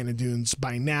about Bandon Dunes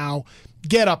by now.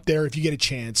 Get up there if you get a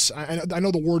chance. I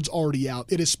know the word's already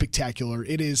out. It is spectacular.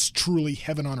 It is truly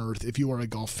heaven on earth if you are a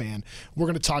golf fan. We're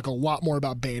going to talk a lot more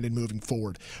about Bandon moving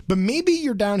forward. But maybe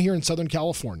you're down here in Southern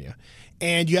California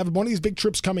and you have one of these big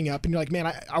trips coming up and you're like, man,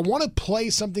 I want to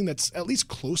play something that's at least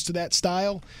close to that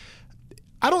style.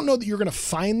 I don't know that you're going to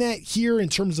find that here in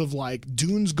terms of like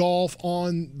dunes golf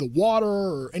on the water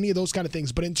or any of those kind of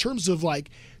things. But in terms of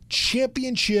like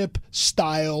championship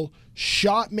style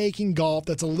shot making golf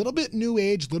that's a little bit new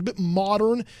age, a little bit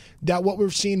modern, that what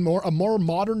we've seen a more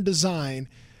modern design.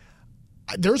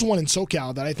 There's one in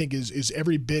SoCal that I think is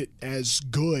every bit as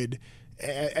good,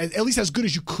 at least as good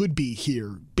as you could be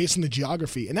here based on the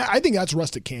geography. And I think that's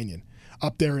Rustic Canyon.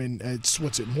 up there in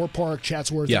Moore Park,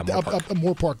 Chatsworth, Yeah, up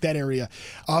Moore Park, that area.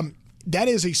 That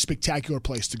is a spectacular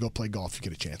place to go play golf if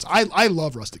you get a chance. I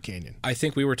love Rustic Canyon. I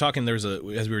think we were talking, as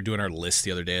we were doing our list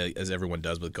the other day, as everyone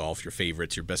does with golf, your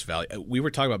favorites, your best value. We were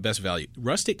talking about best value.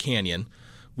 Rustic Canyon,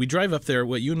 we drive up there.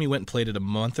 You and me went and played it a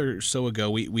month or so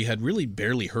ago. We had really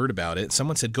barely heard about it.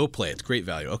 Someone said, go play it. It's great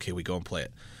value. Okay, we go and play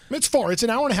it. It's far. It's an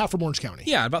hour and a half from Orange County.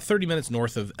 Yeah, about 30 minutes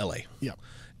north of L.A. Yeah.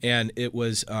 And it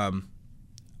was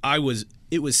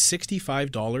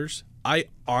 $65. I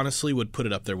honestly would put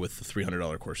it up there with the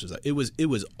 $300 courses. It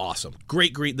was awesome.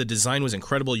 Great. The design was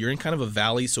incredible. You're in kind of a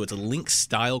valley, so it's a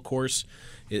links-style course.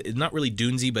 It's not really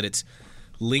dunesy, but it's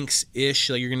links-ish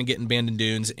like you're going to get in Bandon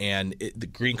Dunes, and the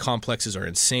green complexes are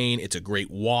insane. It's a great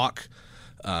walk.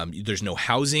 There's no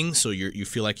housing, so you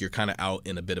feel like you're kind of out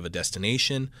in a bit of a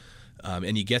destination.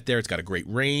 And you get there, it's got a great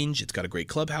range, it's got a great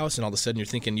clubhouse, and all of a sudden you're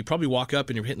thinking, you probably walk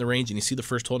up and you're hitting the range and you see the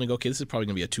first hole and you go, okay, this is probably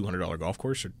going to be a $200 golf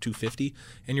course or $250,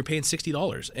 and you're paying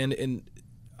 $60. And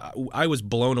I was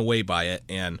blown away by it,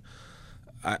 and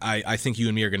I think you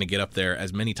and me are going to get up there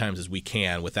as many times as we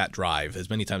can with that drive, as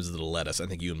many times as it'll let us. I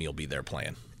think you and me will be there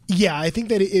playing. Yeah, I think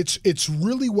that it's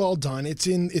really well done. It's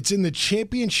in the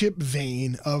championship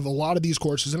vein of a lot of these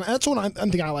courses, and that's what I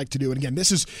think I like to do. And again,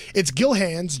 it's Gil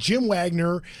Hanse, Jim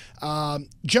Wagner,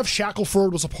 Jeff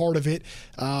Shackelford was a part of it.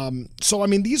 So I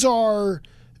mean, these are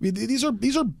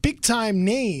big time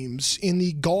names in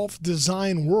the golf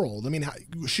design world. I mean,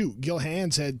 shoot, Gil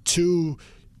Hanse had 2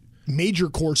 major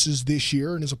courses this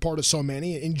year and is a part of so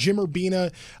many, and Jim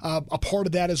Urbina a part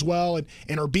of that as well, and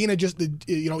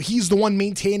Urbina he's the one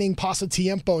maintaining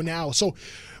Pasatiempo now. So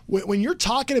when you're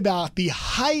talking about the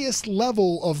highest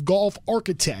level of golf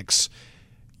architects,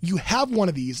 you have one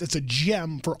of these. It's a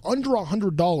gem for under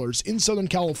 $100 in Southern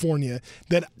California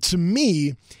that to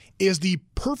me is the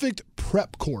perfect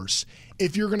prep course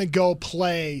if you're going to go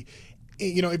play.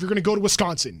 If you're going to go to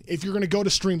Wisconsin, if you're going to go to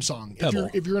Streamsong,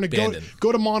 if you're going to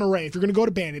go to Monterey, if you're going to go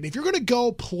to Bandon, if you're going to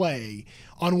go play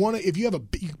on if you have a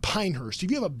Pinehurst,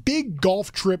 if you have a big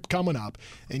golf trip coming up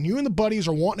and you and the buddies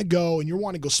are wanting to go and you're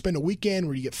wanting to go spend a weekend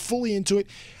where you get fully into it,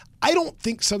 I don't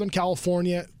think Southern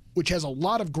California, which has a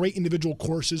lot of great individual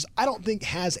courses, I don't think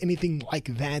has anything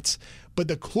like that. But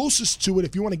the closest to it,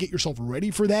 if you want to get yourself ready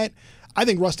for that, I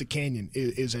think Rustic Canyon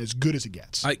is as good as it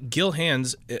gets. Gil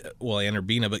Hanse, and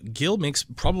Urbina, but Gil makes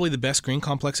probably the best green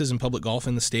complexes in public golf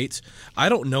in the States. I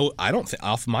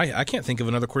can't think of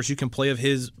another course you can play of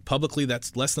his publicly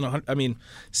that's less than $100. I mean,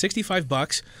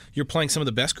 $65. You're playing some of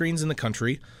the best greens in the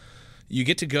country. You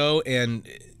get to go and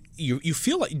you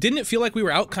feel like, didn't it feel like we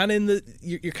were out kind of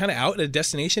you're kind of out at a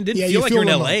destination? Didn't feel like you're in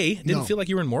LA. Didn't feel like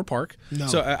you were in Moore Park. No.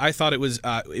 So I thought it was,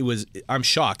 I'm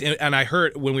shocked. And I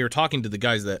heard when we were talking to the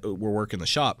guys that were working the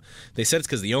shop, they said it's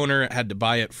because the owner had to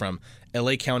buy it from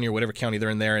LA County or whatever county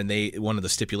they're in there, and one of the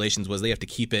stipulations was they have to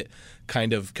keep it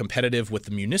kind of competitive with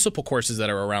the municipal courses that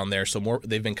are around there. So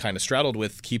they've been kind of straddled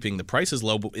with keeping the prices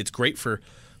low, but it's great for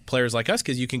players like us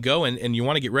because you can go and you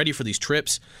want to get ready for these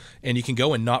trips, and you can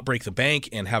go and not break the bank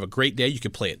and have a great day. You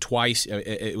could play it twice.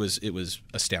 It was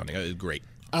astounding. It was great.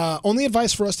 Only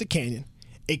advice for Rustic Canyon: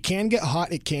 it can get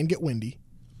hot, it can get windy.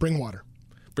 Bring water.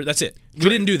 But that's it. We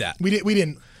didn't do that. We didn't.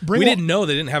 We didn't know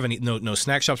they didn't have any no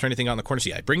snack shops or anything out in the corner.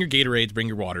 So yeah, bring your Gatorades, bring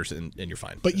your waters, and you're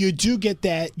fine. But you do get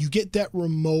that. You get that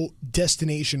remote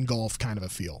destination golf kind of a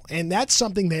feel, and that's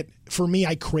something that for me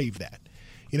I crave that.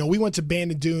 We went to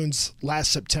Bandon Dunes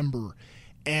last September,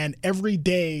 and every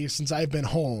day since I've been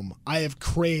home, I have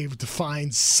craved to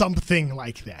find something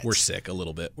like that. We're sick a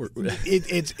little bit.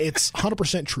 It's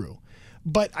 100% true.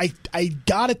 But I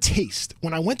got a taste.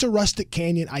 When I went to Rustic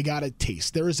Canyon, I got a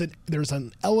taste. There's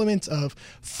an element of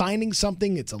finding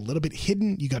something. It's a little bit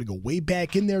hidden. You got to go way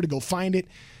back in there to go find it.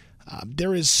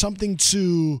 There is something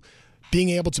to being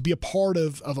able to be a part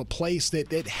of a place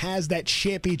that has that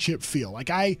championship feel. Like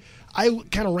I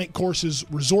kind of rank courses,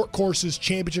 resort courses,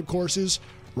 championship courses.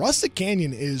 Rustic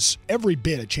Canyon is every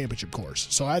bit a championship course.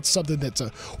 So that's something that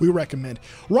we recommend.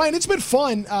 Ryan, it's been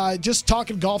fun just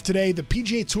talking golf today. The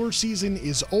PGA Tour season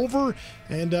is over,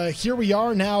 and here we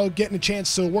are now getting a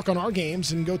chance to work on our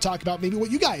games and go talk about maybe what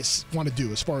you guys want to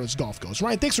do as far as golf goes.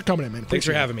 Ryan, thanks for coming in, man. Thanks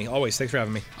for having me. Always. Thanks for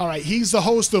having me. All right. He's the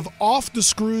host of Off the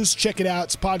Screws. Check it out.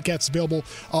 It's podcast available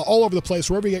all over the place,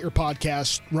 wherever you get your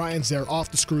podcasts. Ryan's there.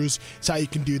 Off the Screws. That's how you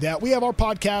can do that. We have our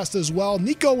podcast as well.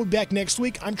 Nico will be back next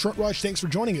week. I'm Trent Rush. Thanks for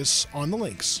joining us on The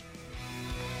Links.